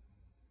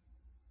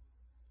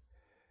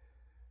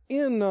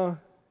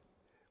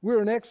 We're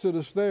in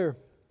Exodus there,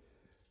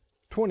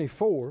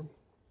 24.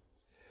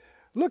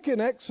 Look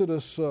in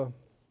Exodus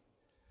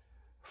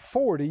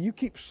 40. You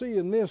keep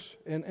seeing this,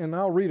 and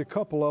I'll read a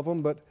couple of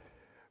them, but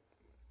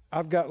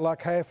I've got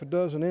like half a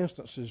dozen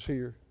instances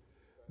here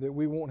that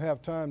we won't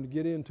have time to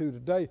get into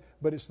today,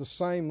 but it's the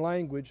same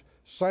language,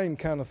 same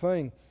kind of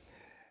thing.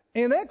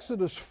 In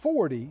Exodus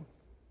 40,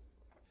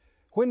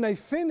 when they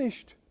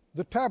finished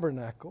the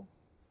tabernacle,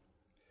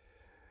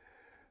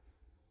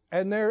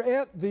 and they're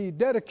at the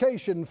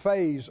dedication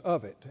phase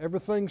of it.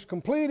 Everything's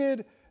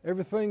completed.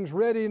 Everything's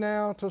ready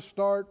now to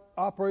start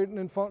operating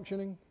and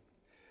functioning.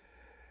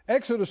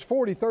 Exodus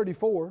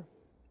 40:34.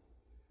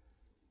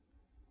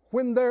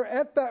 When they're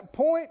at that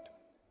point,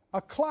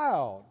 a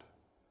cloud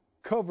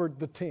covered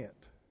the tent.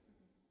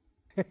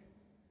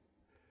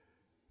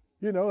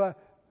 You know,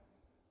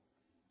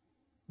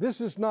 this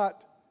is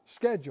not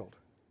scheduled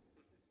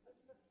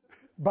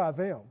by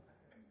them.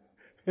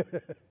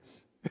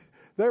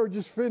 They were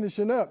just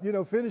finishing up,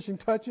 finishing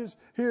touches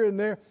here and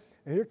there.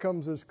 And here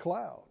comes this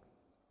cloud.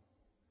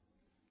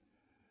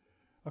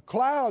 A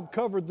cloud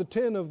covered the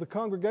tent of the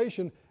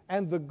congregation,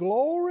 and the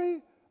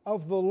glory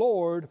of the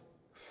Lord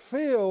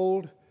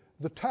filled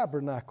the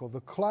tabernacle.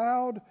 The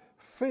cloud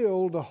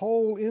filled the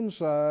whole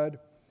inside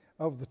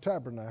of the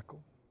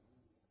tabernacle.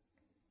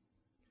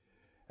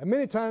 And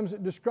many times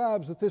it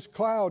describes that this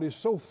cloud is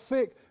so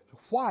thick,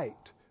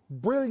 white,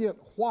 brilliant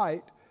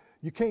white,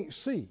 you can't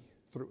see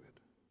through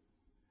it.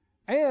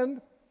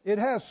 And it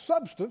has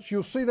substance.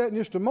 You'll see that in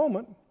just a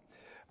moment.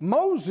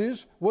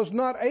 Moses was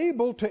not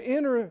able to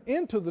enter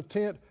into the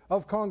tent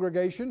of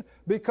congregation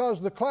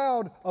because the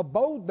cloud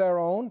abode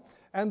thereon,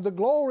 and the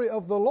glory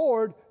of the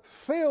Lord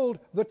filled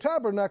the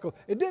tabernacle.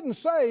 It didn't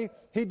say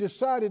he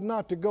decided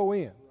not to go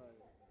in.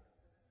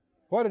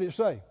 What did it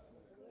say?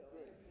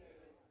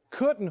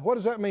 Couldn't. What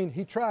does that mean?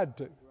 He tried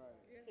to.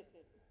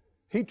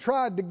 He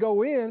tried to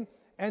go in,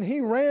 and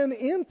he ran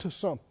into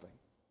something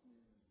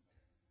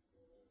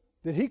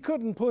that he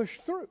couldn't push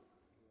through.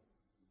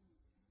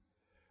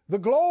 The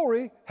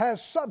glory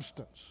has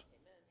substance.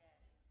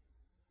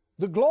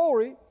 The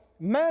glory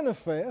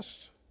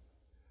manifests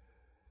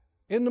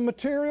in the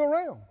material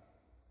realm.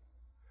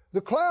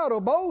 The cloud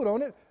abode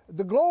on it.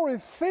 The glory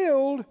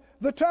filled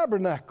the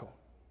tabernacle.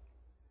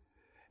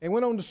 And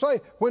went on to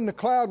say, when the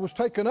cloud was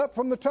taken up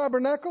from the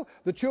tabernacle,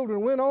 the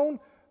children went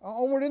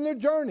onward in their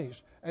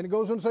journeys. And it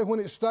goes on to say, when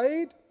it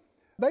stayed,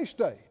 they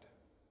stayed.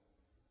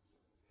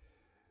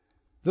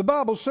 The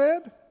Bible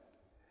said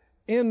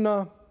in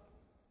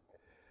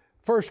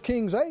 1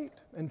 Kings 8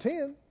 and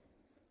 10,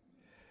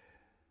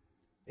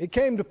 it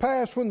came to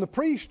pass when the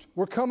priests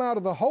were come out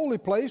of the holy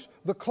place,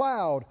 the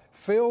cloud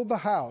filled the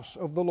house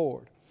of the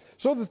Lord,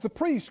 so that the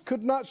priests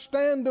could not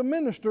stand to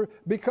minister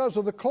because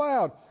of the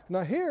cloud.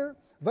 Now here,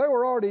 they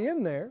were already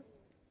in there,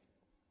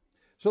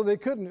 so they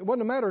couldn't. It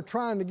wasn't a matter of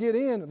trying to get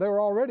in. They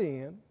were already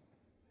in.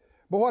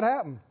 But what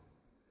happened?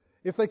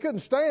 If they couldn't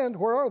stand,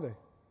 where are they?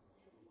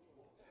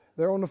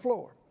 They're on the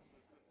floor.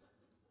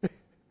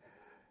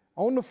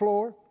 On the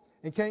floor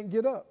and can't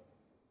get up.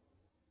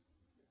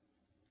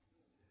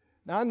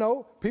 Now I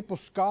know people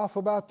scoff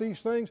about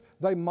these things.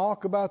 They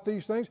mock about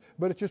these things.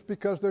 But it's just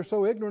because they're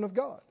so ignorant of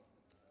God.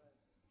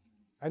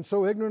 And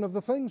so ignorant of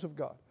the things of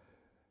God.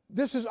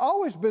 This has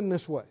always been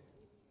this way.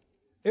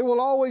 It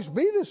will always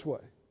be this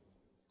way.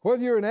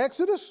 Whether you're in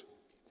Exodus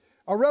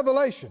or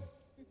Revelation.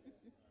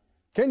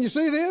 Can you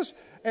see this?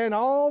 And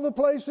all the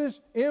places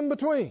in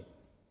between.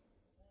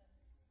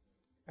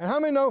 And how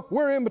many know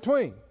we're in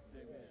between?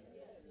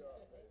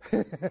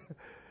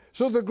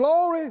 So the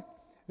glory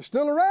is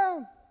still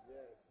around.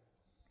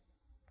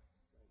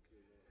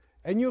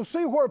 And you'll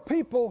see where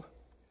people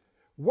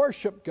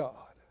worship God.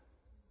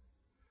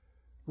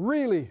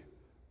 Really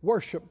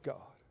worship God.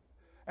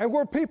 And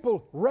where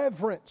people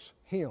reverence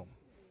Him.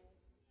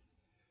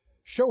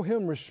 Show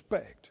Him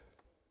respect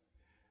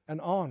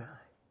and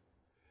honor.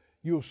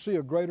 You'll see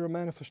a greater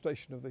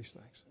manifestation of these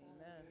things.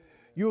 Amen.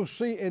 You'll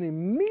see an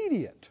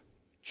immediate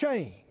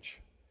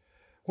change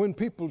when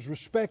people's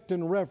respect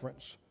and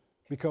reverence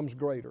becomes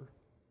greater.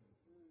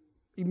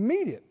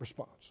 Immediate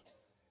response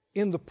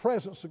in the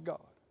presence of God.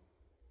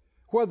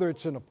 Whether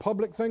it's in a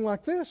public thing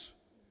like this,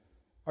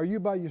 or you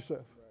by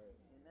yourself.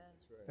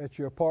 Right. At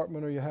your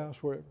apartment or your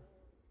house, wherever.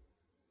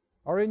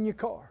 Or in your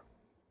car.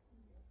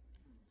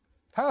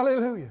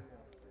 Hallelujah.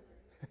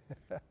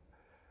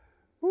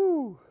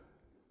 Woo.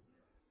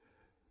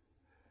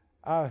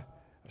 I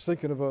was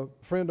thinking of a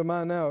friend of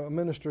mine now, a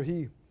minister.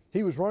 He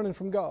was running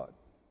from God.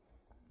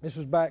 This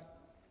was back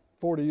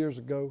 40 years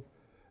ago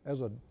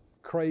as a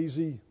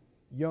crazy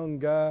young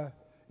guy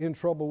in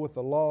trouble with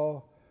the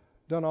law,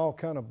 done all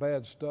kind of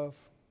bad stuff.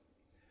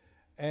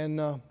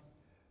 And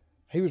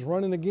he was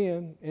running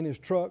again in his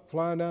truck,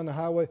 flying down the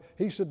highway.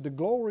 He said the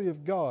glory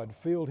of God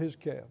filled his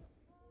cab.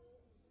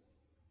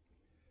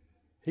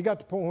 He got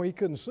to the point where he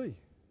couldn't see.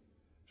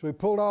 So he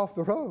pulled off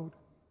the road.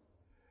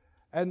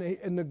 And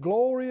the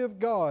glory of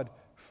God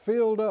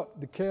filled up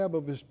the cab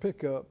of his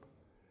pickup.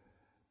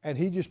 And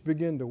he just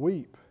began to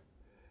weep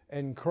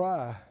and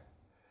cry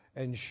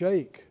and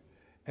shake.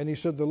 And he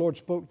said the Lord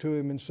spoke to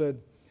him and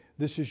said,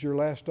 this is your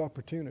last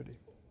opportunity.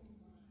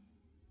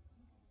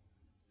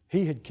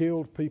 He had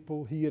killed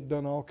people. He had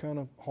done all kind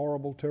of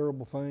horrible,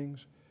 terrible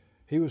things.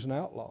 He was an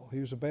outlaw. He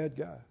was a bad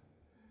guy.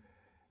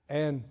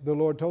 And the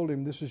Lord told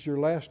him, this is your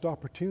last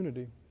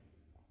opportunity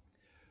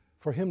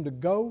for him to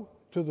go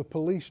to the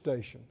police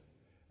station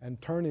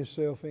and turn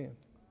himself in.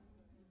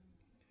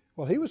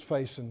 Well, he was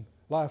facing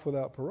life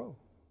without parole.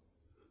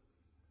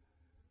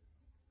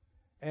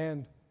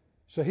 And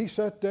so he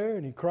sat there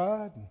and he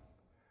cried and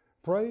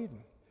prayed.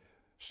 And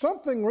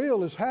Something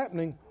real is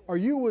happening or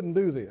you wouldn't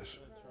do this.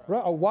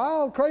 Right? A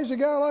wild, crazy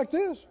guy like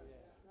this.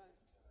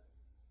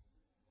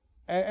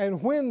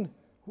 And when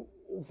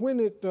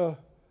it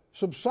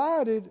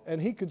subsided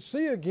and he could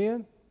see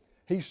again,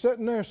 he's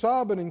sitting there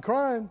sobbing and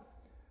crying.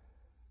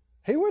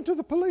 He went to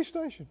the police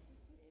station.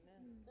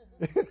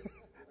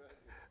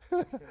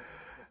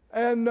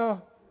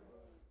 And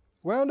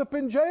wound up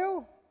in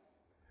jail.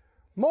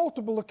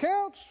 Multiple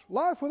accounts,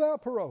 life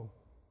without parole.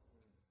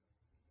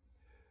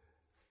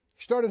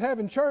 He started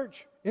having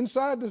church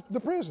inside the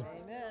prison.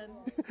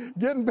 Amen.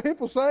 Getting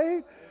people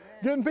saved,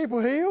 getting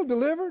people healed,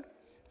 delivered,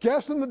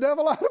 casting the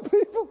devil out of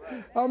people.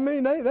 I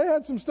mean, they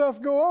had some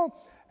stuff go on.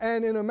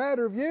 And in a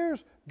matter of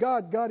years,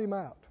 God got him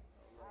out.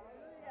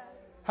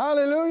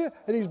 Hallelujah.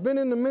 And he's been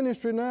in the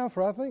ministry now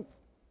for, I think,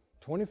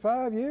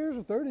 25 years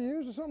or 30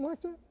 years or something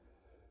like that.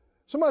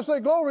 Somebody say,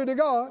 glory to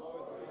God.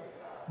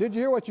 Did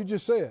you hear what you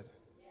just said?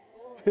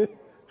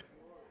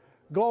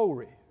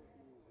 Glory.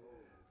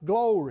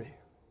 Glory.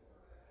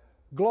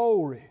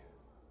 Glory.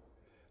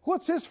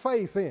 What's his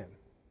faith in?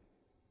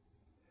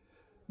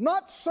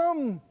 Not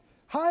some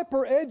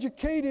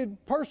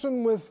hyper-educated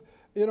person with,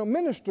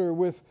 minister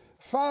with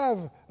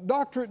 5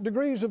 doctorate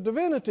degrees of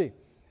divinity.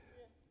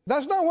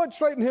 That's not what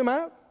straightened him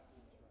out.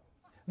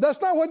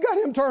 That's not what got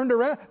him turned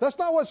around. That's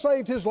not what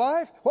saved his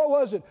life. What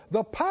was it?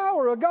 The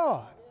power of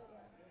God.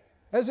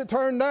 As it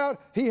turned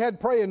out, he had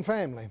praying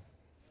family.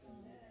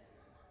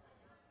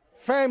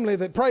 Family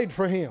that prayed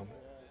for him,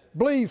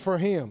 believed for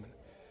him.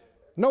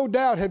 No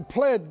doubt had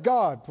pled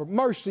God for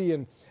mercy.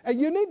 And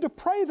you need to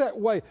pray that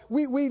way.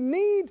 We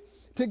need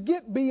to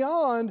get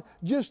beyond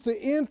just the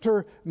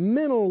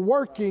intermental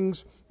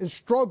workings and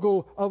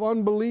struggle of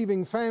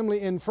unbelieving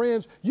family and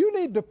friends. You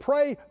need to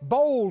pray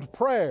bold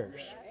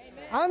prayers.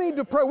 I need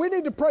to pray. We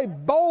need to pray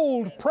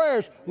bold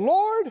prayers.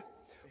 Lord,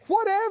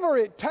 whatever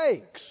it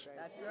takes.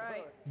 That's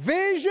right.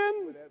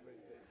 Vision,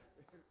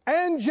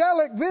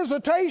 angelic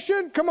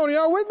visitation. Come on,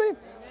 y'all with me?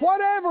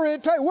 Whatever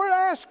it takes. We're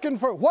asking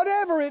for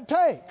whatever it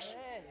takes.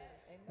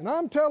 And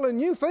I'm telling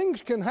you,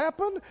 things can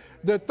happen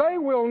that they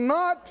will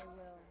not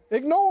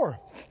ignore.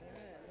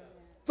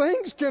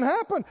 Things can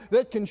happen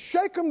that can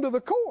shake them to the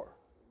core.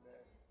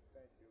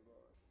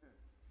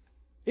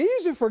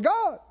 Easy for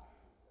God.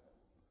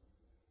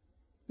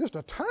 Just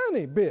a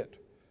tiny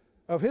bit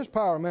of his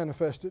power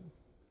manifested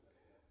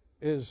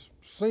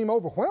seem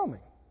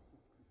overwhelming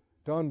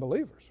to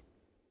unbelievers.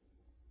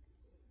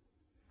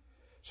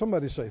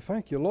 Somebody say,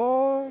 thank you,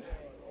 Lord.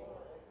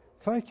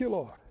 Thank you,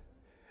 Lord.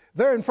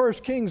 There in 1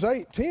 Kings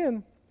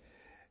 8:10,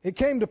 it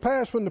came to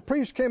pass when the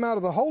priest came out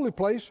of the holy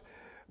place,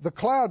 the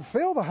cloud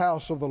filled the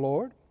house of the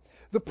Lord.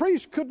 The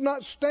priest could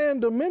not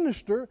stand to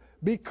minister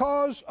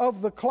because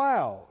of the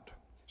cloud.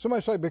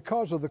 Somebody say,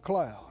 because of the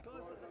cloud.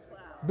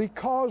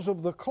 Because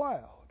of the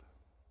cloud.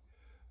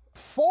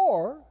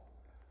 For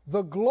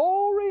the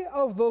glory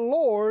of the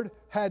Lord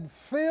had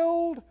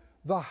filled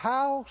the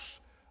house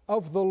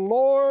of the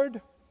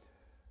Lord.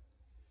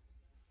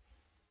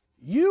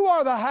 You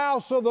are the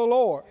house of the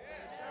Lord.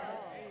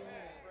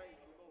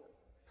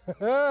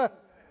 The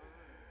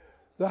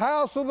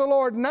house of the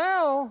Lord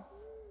now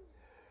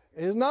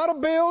is not a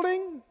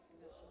building.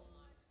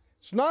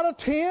 It's not a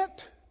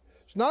tent.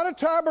 It's not a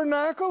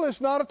tabernacle. It's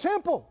not a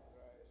temple.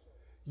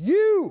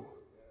 You,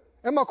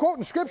 am I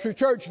quoting Scripture,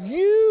 church?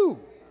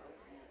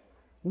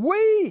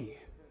 We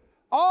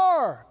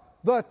are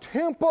the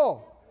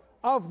temple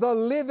of the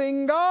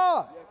living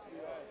God.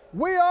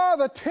 We are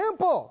the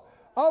temple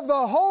of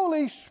the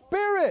Holy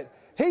Spirit.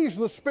 He's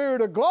the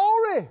Spirit of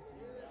glory.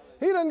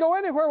 He doesn't go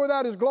anywhere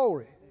without His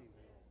glory.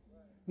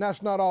 Now,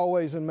 it's not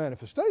always in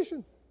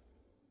manifestation,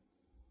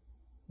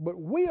 but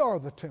we are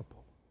the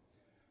temple.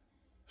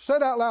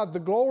 Said out loud, the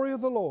glory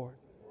of the Lord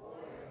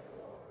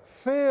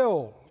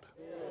filled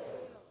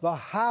the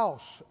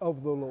house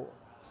of the Lord.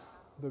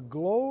 The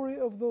glory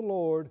of the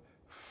Lord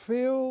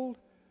filled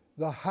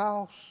the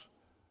house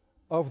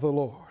of the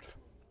Lord.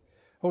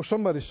 Oh,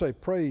 somebody say,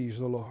 praise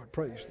the Lord,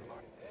 praise the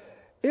Lord.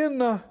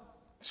 In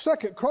 2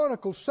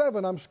 Chronicles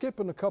 7, I'm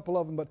skipping a couple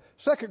of them, but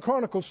 2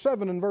 Chronicles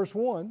 7 and verse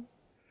 1,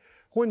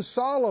 when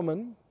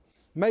Solomon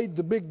made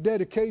the big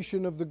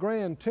dedication of the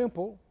grand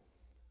temple,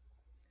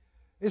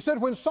 it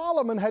said when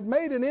Solomon had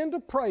made an end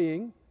of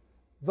praying,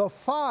 the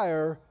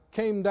fire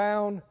came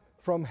down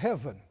from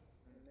heaven.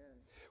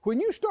 When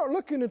you start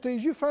looking at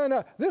these, you find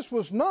out this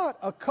was not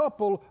a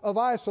couple of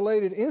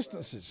isolated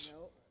instances.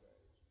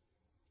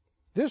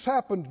 This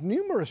happened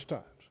numerous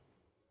times.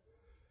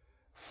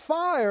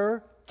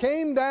 Fire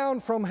came down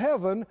from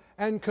heaven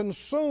and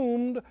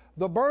consumed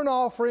the burnt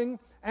offering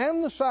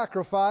and the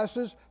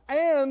sacrifices,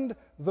 and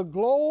the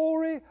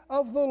glory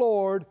of the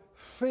Lord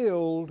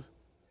filled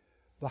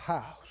the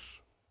house.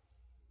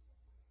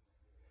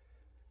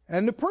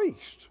 And the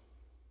priest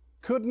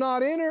could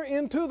not enter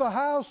into the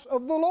house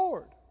of the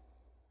Lord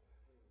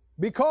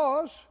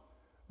because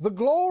the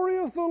glory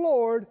of the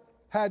Lord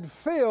had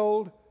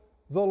filled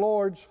the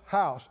Lord's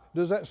house.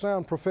 Does that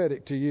sound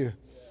prophetic to you?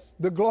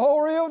 The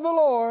glory of the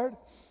Lord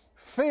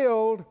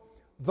filled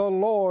the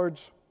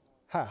Lord's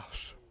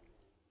house.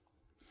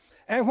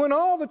 And when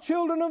all the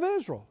children of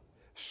Israel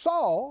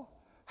saw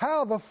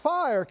how the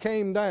fire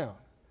came down,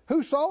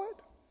 who saw it?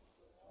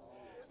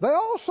 They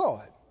all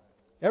saw it.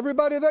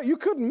 Everybody there, you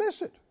couldn't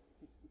miss it.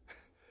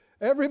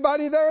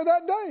 Everybody there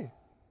that day.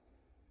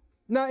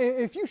 Now,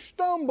 if you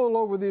stumble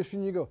over this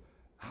and you go,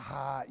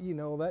 that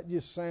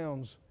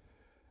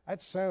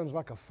sounds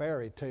like a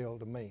fairy tale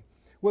to me.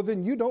 Well,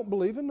 then you don't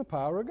believe in the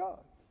power of God.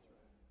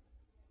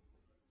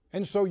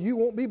 And so you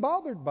won't be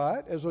bothered by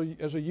it as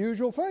a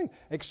usual thing,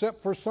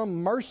 except for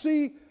some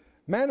mercy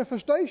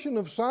manifestation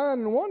of sign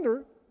and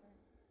wonder.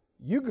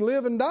 You can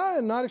live and die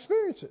and not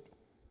experience it.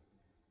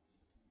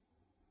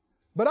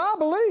 But I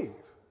believe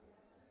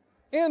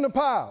in the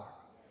power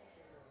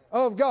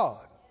of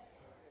God.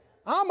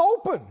 I'm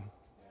open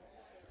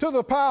to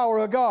the power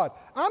of God.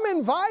 I'm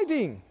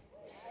inviting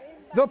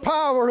the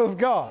power of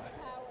God.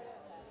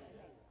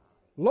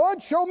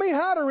 Lord, show me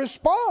how to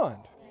respond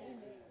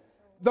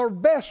the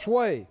best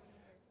way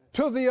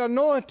to the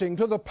anointing,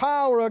 to the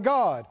power of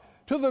God,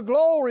 to the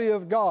glory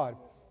of God.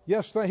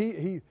 Yes,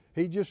 he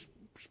just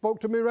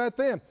spoke to me right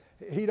then.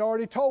 He'd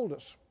already told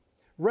us.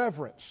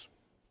 Reverence.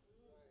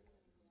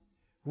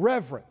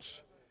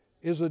 Reverence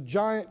is a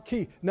giant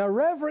key. Now,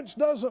 reverence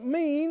doesn't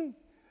mean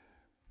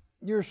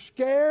you're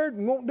scared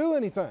and won't do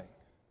anything.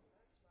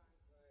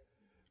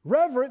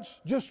 Reverence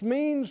just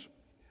means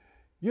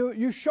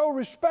you show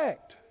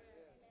respect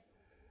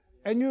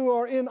and you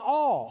are in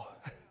awe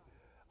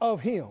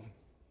of Him.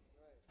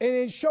 And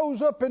it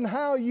shows up in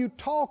how you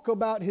talk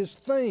about His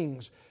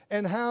things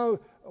and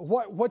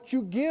what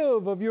you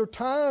give of your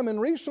time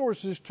and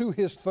resources to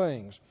His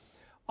things.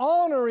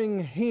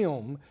 Honoring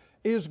Him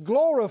is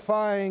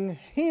glorifying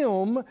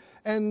Him,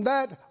 and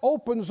that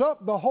opens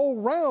up the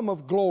whole realm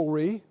of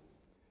glory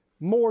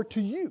more to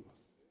you.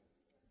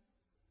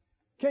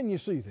 Can you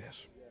see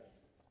this?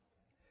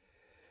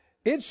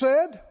 It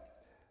said,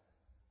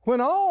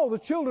 when all the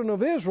children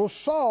of Israel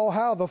saw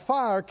how the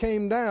fire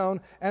came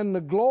down and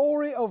the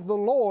glory of the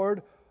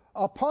Lord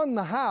upon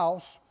the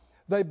house,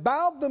 they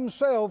bowed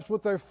themselves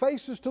with their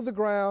faces to the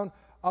ground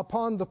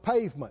upon the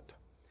pavement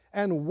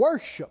and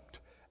worshiped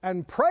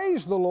and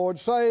praised the Lord,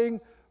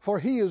 saying, for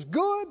He is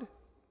good,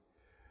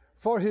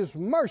 for His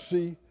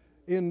mercy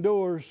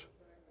endures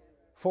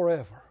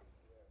forever.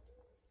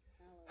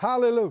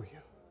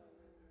 Hallelujah.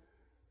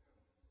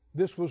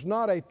 This was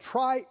not a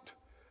trite,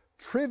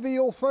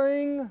 trivial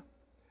thing.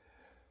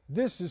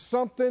 This is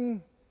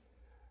something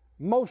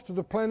most of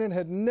the planet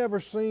had never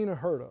seen or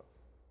heard of.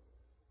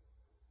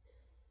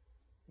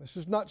 This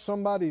is not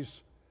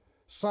somebody's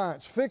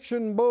science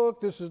fiction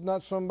book. This is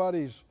not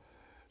somebody's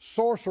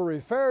sorcery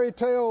fairy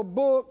tale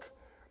book.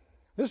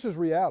 This is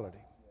reality.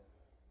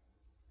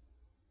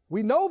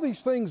 We know these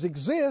things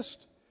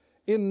exist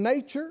in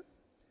nature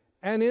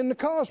and in the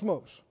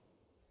cosmos.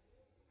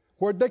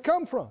 Where'd they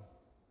come from?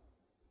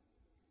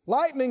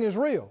 Lightning is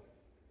real.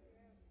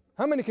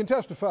 How many can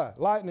testify?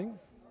 Lightning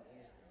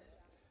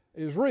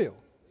is real.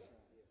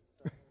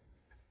 A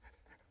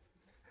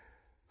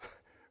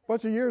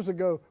bunch of years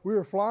ago, we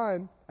were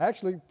flying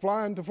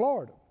to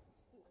Florida.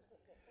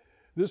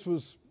 This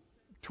was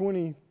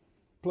 20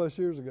 plus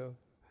years ago.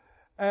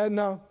 And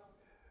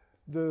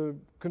the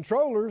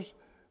controllers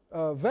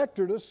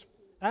vectored us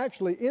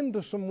actually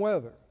into some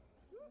weather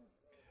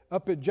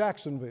up at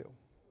Jacksonville.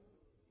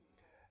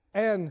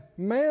 And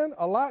man,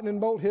 a lightning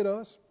bolt hit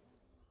us.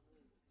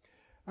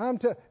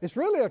 It's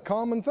really a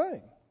common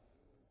thing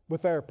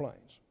with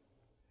airplanes.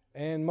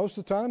 And most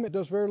of the time it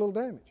does very little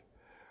damage.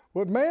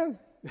 But man,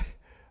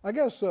 I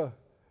guess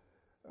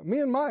me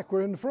and Mike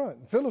were in the front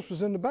and Phyllis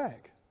was in the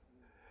back.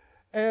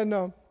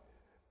 And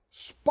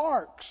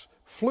sparks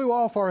flew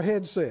off our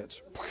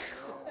headsets.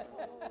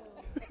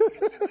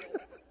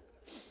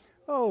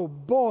 Oh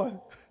boy,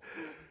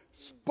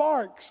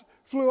 sparks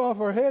flew off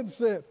our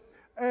headset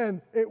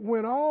and it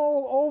went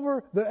all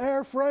over the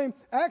airframe,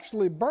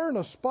 actually burned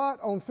a spot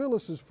on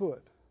Phyllis's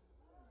foot.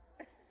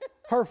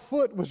 Her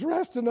foot was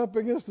resting up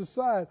against the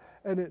side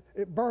and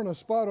it burned a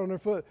spot on her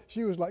foot.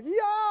 She was like,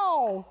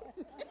 "Yow!"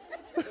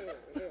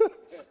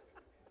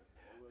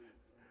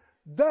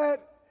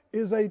 That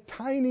is a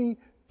tiny,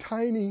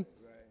 tiny,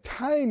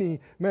 tiny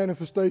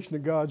manifestation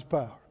of God's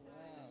power.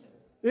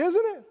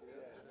 Isn't it?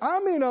 I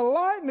mean, a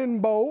lightning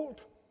bolt,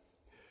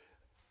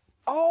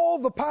 all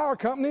the power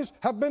companies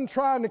have been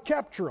trying to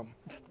capture them.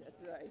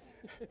 That's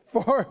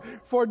right.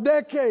 for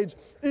decades.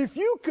 If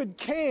you could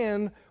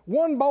can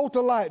one bolt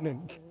of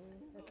lightning,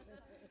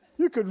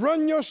 you could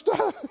run your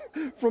stuff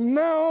from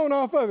now on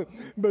off of it.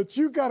 But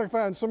you got to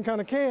find some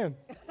kind of can.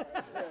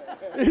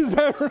 Is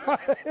that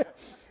right?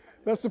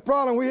 That's the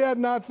problem. We had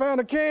not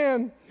found a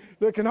can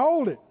that can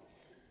hold it.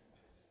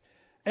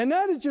 And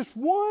that is just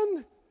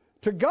one,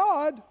 to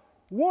God,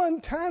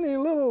 one tiny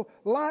little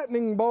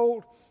lightning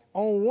bolt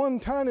on one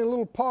tiny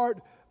little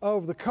part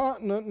of the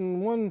continent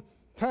and one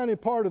tiny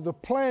part of the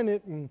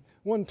planet and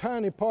one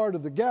tiny part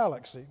of the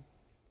galaxy.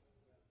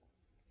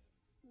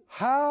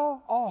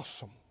 How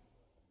awesome,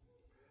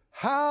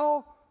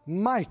 how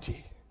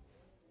mighty,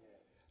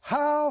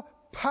 how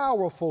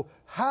powerful,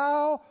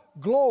 how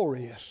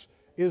glorious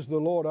is the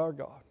Lord our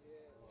God.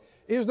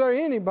 Is there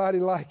anybody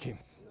like Him?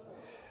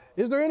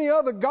 Is there any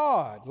other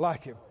God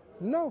like Him?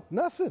 No,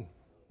 nothing.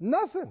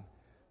 Nothing.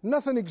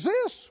 Nothing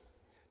exists.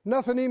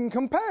 Nothing even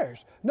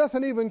compares.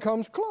 Nothing even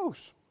comes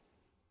close.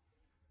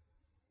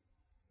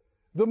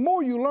 The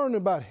more you learn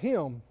about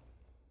Him,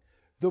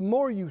 the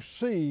more you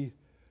see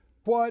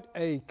what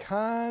a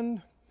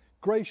kind,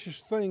 gracious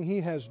thing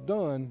He has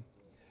done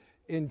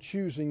in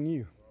choosing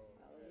you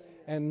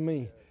and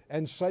me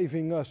and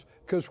saving us.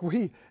 Because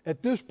we,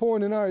 at this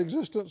point in our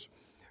existence,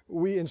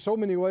 we, in so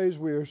many ways,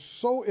 we are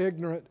so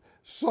ignorant,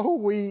 so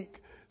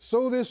weak,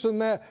 so this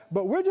and that,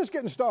 but we're just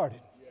getting started.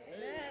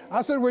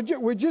 I said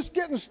we're just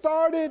getting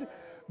started,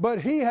 but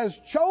He has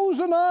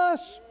chosen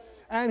us,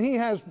 and He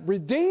has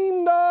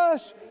redeemed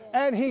us,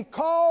 and He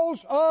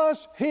calls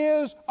us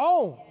His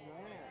own.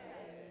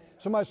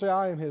 Somebody say,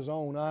 I am His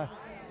own. I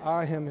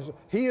am His own.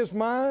 He is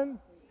mine,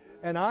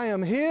 and I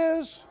am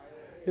His.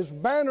 His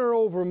banner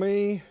over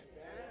me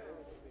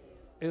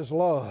is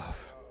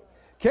love.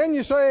 Can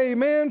you say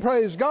amen?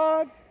 Praise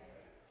God.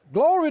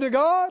 Glory to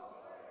God.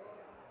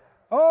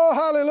 Oh,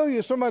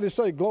 hallelujah. Somebody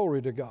say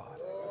glory to God.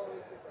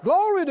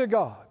 Glory to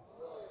God.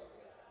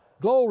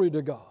 Glory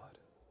to God.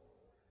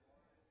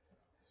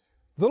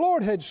 The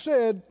Lord had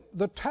said,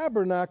 the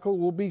tabernacle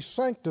will be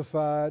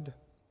sanctified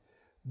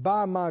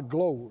by my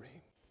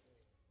glory,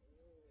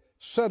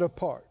 set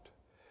apart.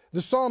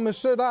 The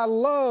psalmist said, I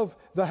love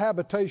the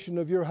habitation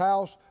of your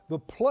house, the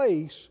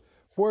place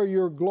where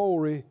your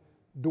glory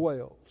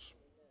dwells.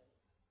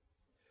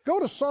 Go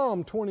to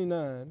Psalm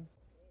 29.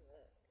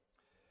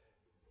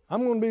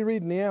 I'm going to be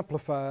reading the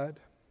Amplified.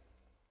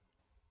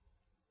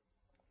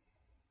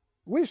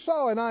 We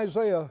saw in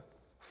Isaiah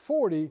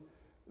 40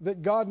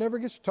 that God never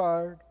gets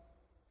tired,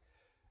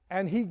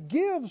 and He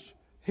gives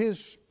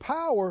His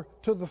power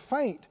to the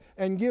faint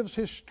and gives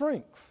His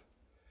strength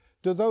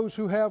to those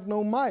who have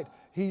no might.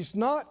 He's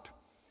not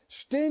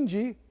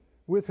stingy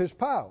with His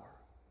power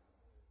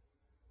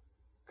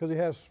because He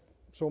has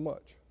so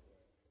much.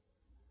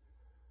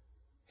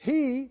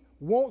 He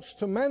wants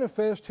to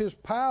manifest His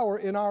power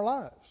in our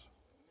lives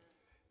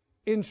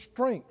in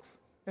strength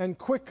and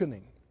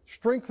quickening,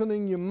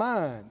 strengthening your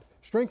mind,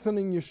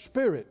 strengthening your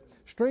spirit,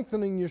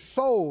 strengthening your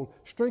soul,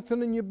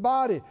 strengthening your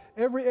body,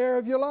 every area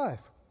of your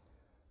life.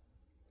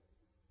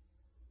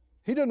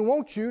 He doesn't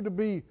want you to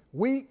be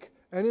weak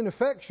and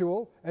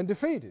ineffectual and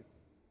defeated.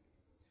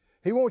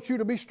 He wants you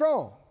to be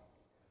strong.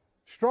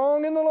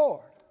 Strong in the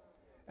Lord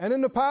and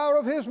in the power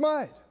of His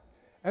might.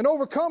 An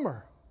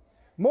overcomer,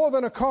 more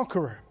than a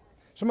conqueror.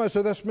 Somebody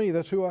say, that's me,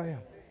 that's who I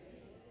am.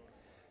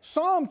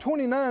 Psalm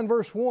 29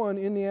 verse 1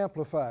 in the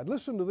Amplified.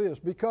 Listen to this,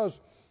 because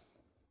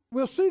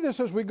we'll see this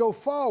as we go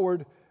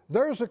forward.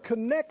 There's a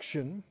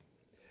connection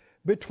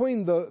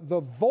between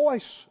the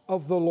voice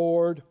of the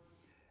Lord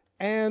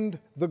and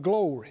the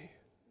glory.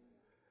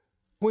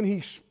 When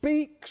He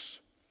speaks,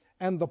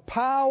 and the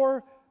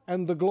power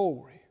and the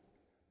glory,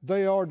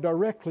 they are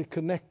directly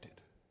connected.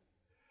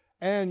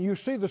 And you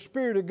see the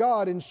Spirit of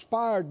God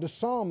inspired the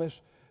psalmist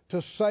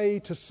to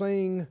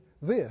sing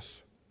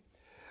this.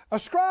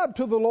 Ascribe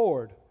to the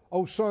Lord,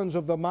 O sons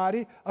of the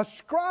mighty,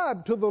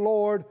 ascribe to the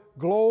Lord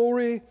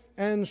glory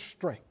and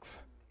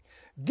strength.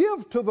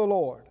 Give to the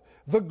Lord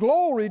the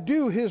glory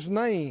due His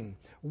name.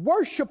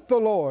 Worship the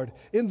Lord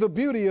in the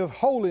beauty of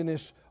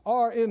holiness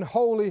or in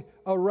holy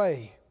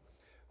array.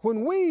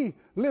 When we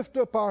lift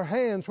up our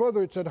hands,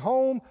 whether it's at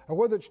home or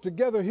whether it's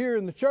together here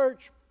in the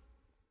church,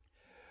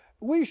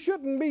 we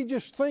shouldn't be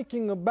just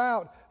thinking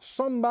about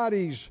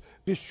somebody's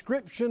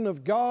description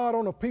of God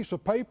on a piece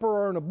of paper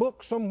or in a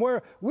book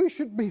somewhere. We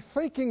should be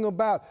thinking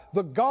about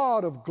the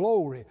God of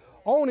glory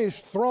on His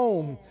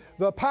throne,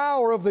 the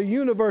power of the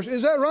universe.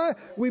 Is that right?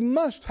 We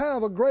must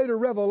have a greater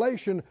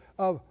revelation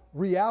of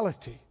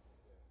reality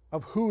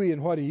of who He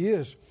and what He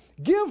is.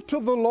 Give to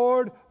the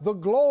Lord the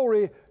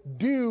glory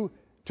due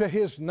to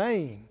His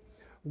name.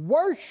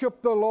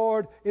 Worship the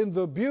Lord in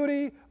the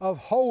beauty of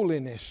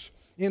holiness,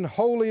 in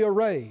holy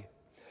array.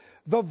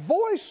 The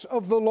voice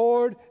of the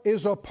Lord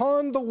is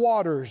upon the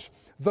waters.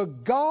 The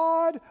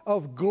God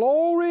of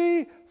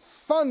glory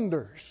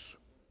thunders.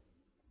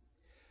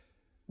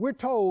 We're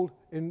told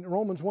in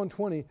Romans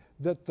 1:20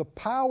 that the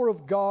power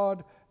of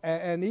God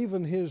and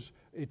even His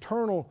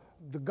eternal,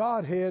 the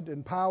Godhead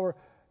and power,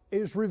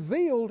 is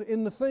revealed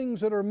in the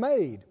things that are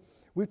made.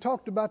 We've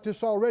talked about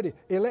this already.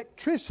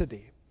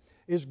 Electricity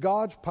is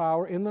God's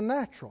power in the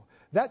natural.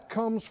 That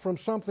comes from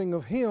something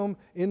of Him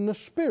in the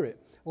spirit.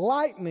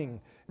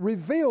 Lightning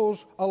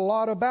reveals a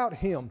lot about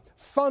Him.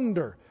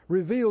 Thunder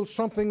reveals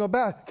something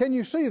about. Can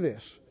you see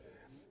this?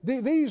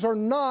 These are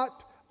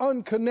not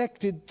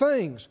unconnected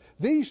things.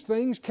 These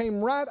things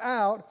came right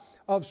out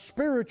of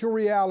spiritual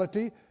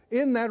reality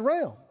in that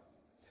realm.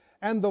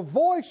 And the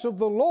voice of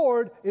the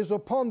Lord is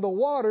upon the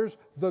waters.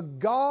 The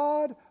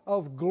God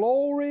of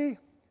glory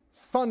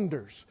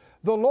thunders.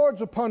 The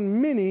Lord's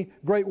upon many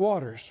great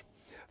waters.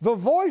 The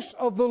voice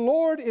of the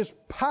Lord is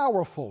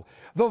powerful.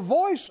 The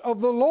voice of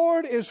the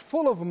Lord is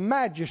full of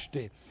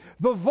majesty.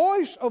 The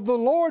voice of the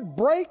Lord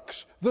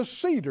breaks the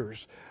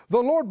cedars.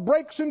 The Lord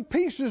breaks in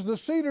pieces the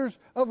cedars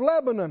of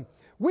Lebanon.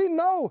 we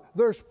know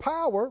there's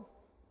power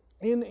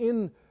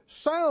in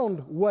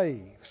sound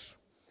waves.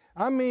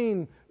 I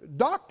mean,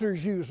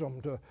 doctors use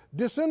them to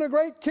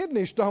disintegrate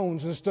kidney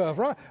stones and stuff,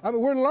 right? I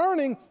mean, we're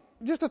learning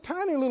just a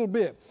tiny little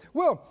bit.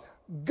 Well,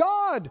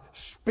 God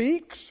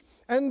speaks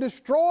and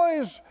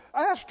destroys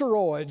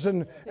asteroids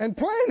and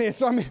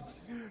planets. I mean,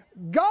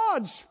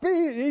 God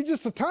speaks. He's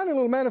just a tiny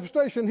little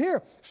manifestation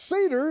here.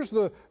 Cedars,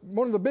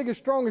 one of the biggest,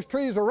 strongest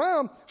trees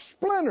around,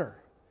 splinter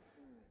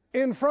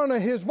in front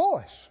of His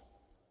voice.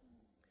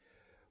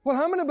 Well,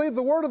 how many believe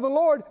the word of the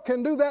Lord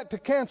can do that to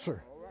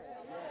cancer?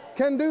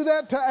 Can do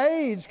that to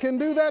AIDS? Can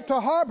do that to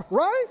heart?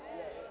 Right?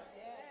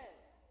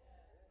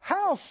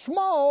 How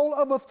small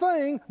of a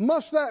thing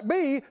must that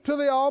be to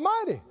the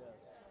Almighty,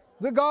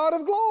 the God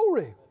of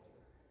glory,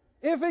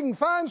 if He can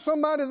find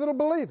somebody that'll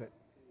believe it?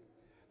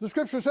 The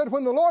Scripture said,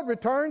 when the Lord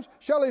returns,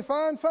 shall He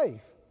find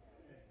faith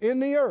in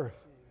the earth?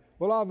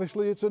 Well,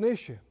 obviously it's an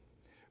issue.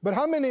 But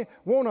how many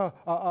want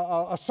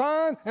a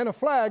sign and a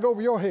flag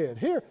over your head?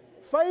 Here,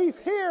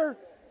 faith here.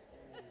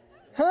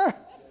 Huh?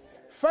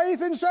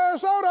 Faith in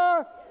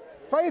Sarasota.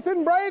 Faith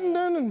in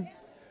Bradenton. And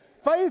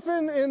faith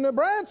in the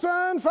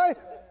Branson. Faith,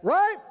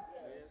 right?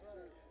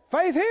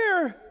 Faith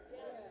here.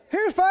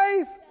 Here's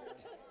faith.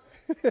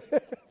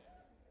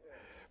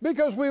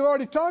 Because we've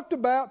already talked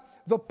about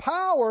the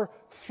power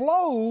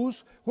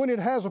flows when it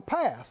has a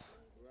path,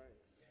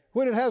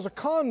 when it has a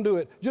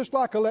conduit, just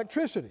like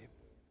electricity.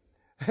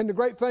 And the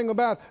great thing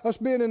about us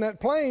being in that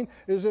plane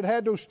is it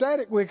had those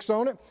static wicks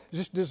on it,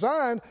 just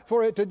designed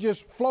for it to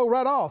just flow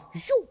right off.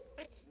 Shoo!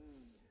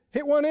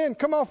 Hit one end,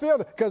 come off the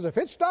other. Because if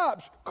it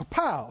stops,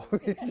 kapow!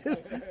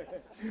 Just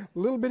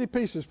little bitty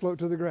pieces float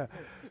to the ground.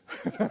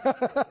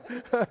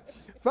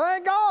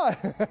 Thank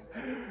God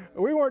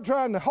we weren't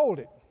trying to hold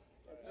it.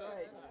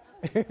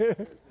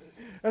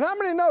 And how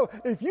many know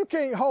if you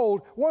can't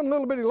hold one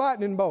little bitty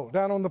lightning bolt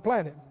down on the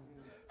planet,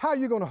 how are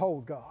you going to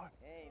hold God?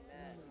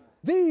 Amen.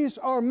 These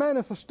are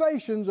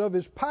manifestations of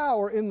His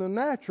power in the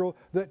natural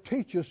that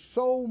teach us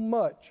so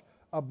much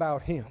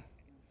about Him.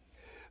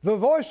 The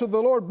voice of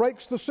the Lord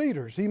breaks the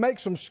cedars. He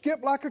makes them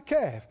skip like a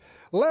calf.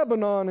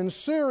 Lebanon and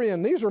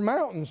Syrian, these are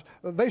mountains.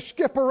 They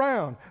skip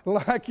around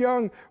like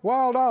young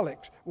wild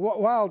ox.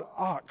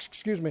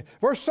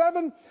 Verse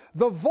 7,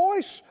 the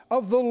voice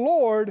of the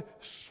Lord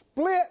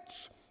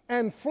splits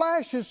and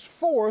flashes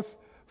forth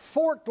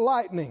forked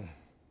lightning.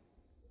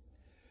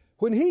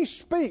 When He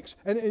speaks,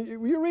 and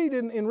you read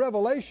in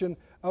Revelation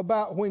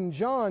about when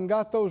John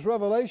got those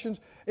revelations,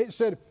 he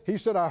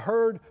said, I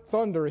heard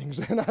thunderings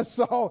and I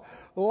saw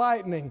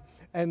lightning,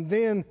 and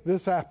then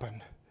this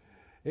happened.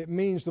 It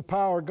means the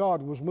power of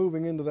God was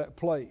moving into that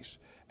place.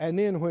 And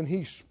then when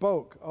He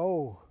spoke,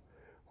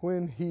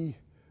 when He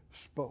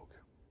spoke.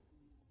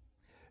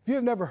 If you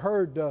have never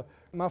heard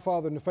my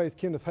father in the faith,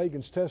 Kenneth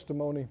Hagin's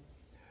testimony,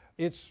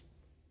 it's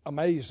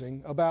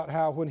amazing about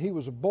how when he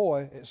was a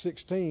boy at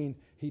 16,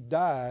 he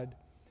died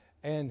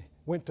and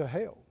went to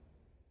hell.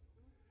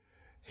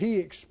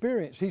 He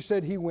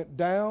said he went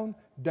down,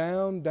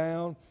 down,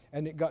 down,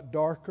 and it got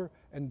darker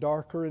and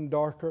darker and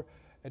darker.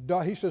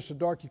 He said so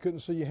dark you couldn't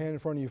see your hand in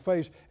front of your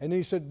face. And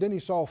he said then he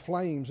saw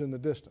flames in the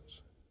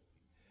distance.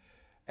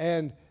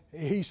 And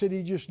he said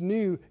he just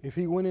knew if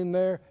he went in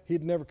there,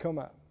 he'd never come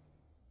out.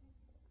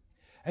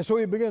 And so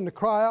he began to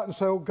cry out and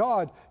say, oh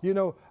God,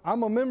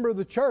 I'm a member of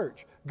the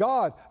church.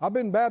 God, I've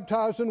been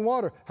baptized in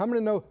water. How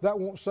many know that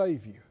won't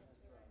save you?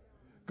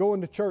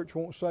 Going to church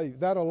won't save you.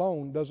 That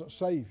alone doesn't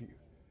save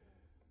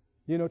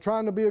you.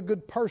 Trying to be a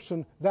good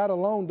person, that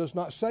alone does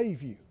not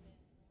save you.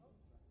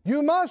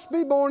 You must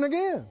be born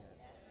again.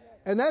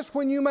 And that's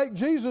when you make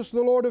Jesus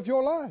the Lord of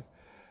your life.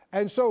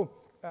 And so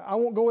I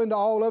won't go into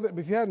all of it,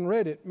 but if you hadn't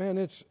read it, man,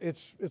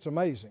 it's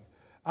amazing.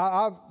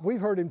 We've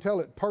heard him tell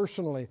it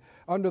personally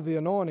under the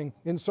anointing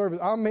in service.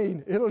 I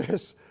mean, it'll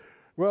just,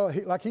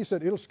 like he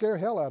said, it'll scare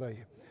hell out of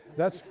you.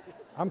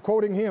 I'm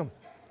quoting him.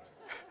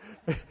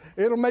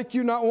 It'll make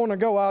you not want to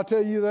go, I'll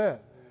tell you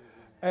that.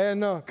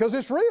 And because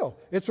it's real.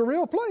 It's a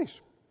real place.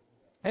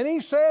 And he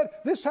said,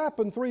 this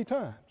happened 3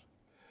 times.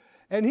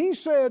 And he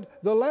said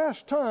the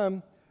last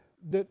time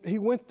that he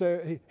went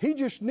there, he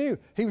just knew.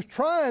 He was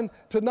trying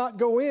to not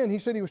go in. He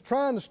said he was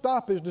trying to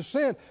stop his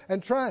descent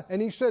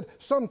and he said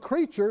some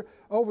creature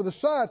over the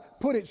side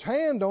put its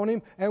hand on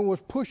him and was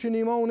pushing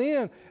him on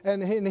in.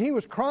 And he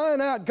was crying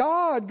out,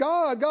 God,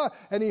 God, God.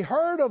 And he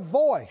heard a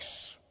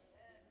voice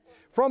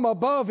from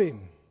above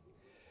him.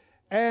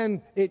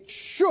 And it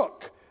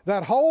shook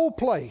that whole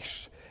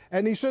place.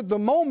 And he said the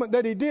moment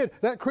that he did,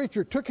 that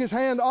creature took his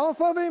hand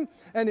off of him,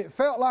 and it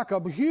felt like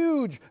a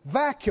huge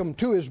vacuum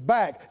to his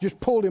back, just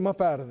pulled him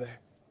up out of there.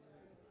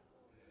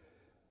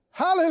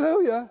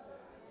 Hallelujah.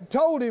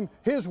 Told him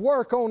his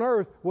work on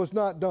earth was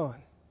not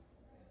done.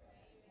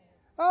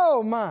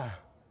 Oh my.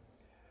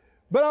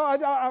 But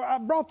I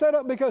brought that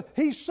up because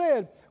he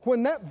said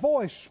when that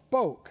voice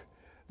spoke,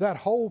 that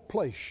whole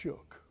place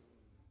shook.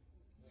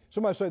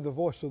 Somebody say the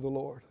voice of the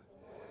Lord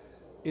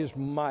is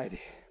mighty.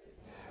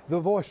 The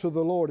voice of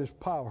the Lord is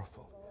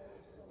powerful.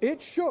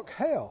 It shook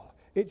hell.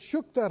 It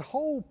shook that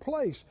whole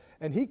place.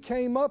 And he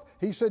came up.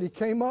 He said he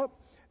came up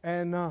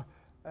And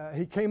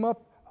he came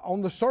up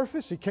on the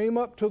surface. He came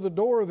up to the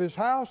door of his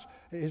house.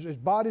 His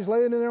body's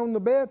laying in there on the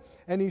bed.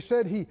 And he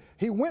said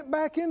he went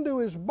back into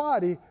his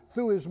body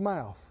through his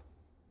mouth.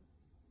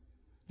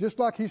 Just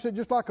like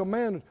a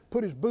man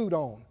put his boot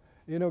on,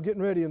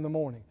 getting ready in the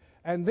morning.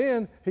 And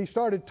then he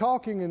started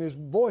talking, and his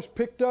voice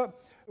picked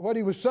up what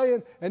he was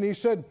saying. And he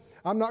said,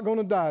 I'm not going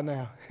to die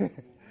now.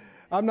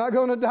 I'm not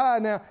going to die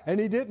now. And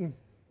he didn't.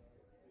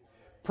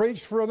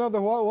 Preached for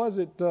another, what was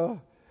it?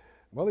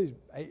 He's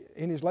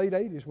in his late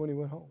 80s when he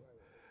went home.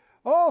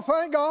 Oh,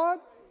 thank God.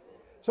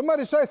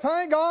 Somebody say,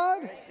 thank God.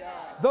 Thank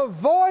God. The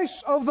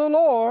voice of the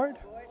Lord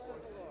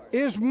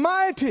is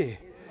mighty.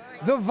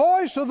 The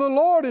voice of the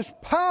Lord is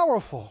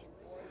powerful.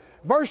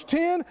 Verse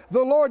 10,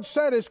 the Lord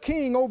sat as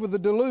king over the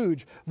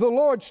deluge. The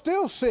Lord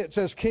still sits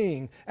as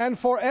king, and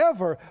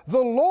forever. The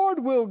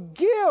Lord will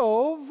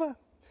give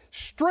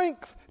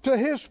strength to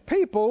His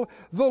people.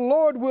 The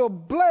Lord will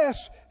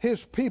bless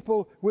His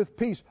people with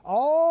peace.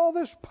 All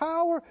this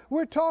power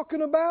we're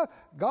talking about,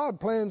 God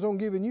plans on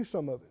giving you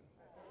some of it.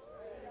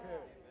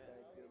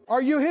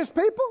 Are you His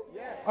people?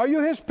 Yes. Are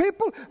you His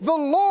people? The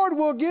Lord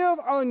will give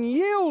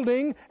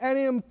unyielding and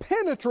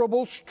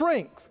impenetrable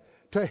strength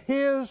to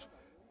His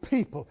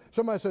people.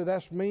 Somebody say,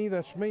 that's me,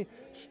 that's me.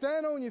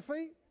 Stand on your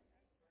feet.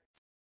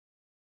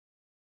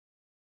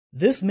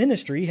 This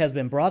ministry has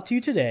been brought to you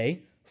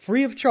today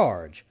free of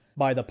charge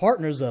by the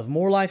partners of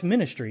More Life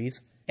Ministries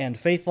and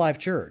Faith Life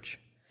Church.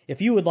 If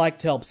you would like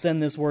to help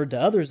send this word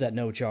to others at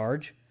no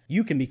charge,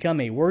 you can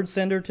become a word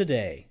sender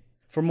today.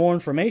 For more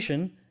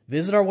information,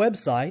 visit our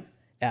website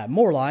at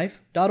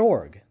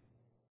morelife.org.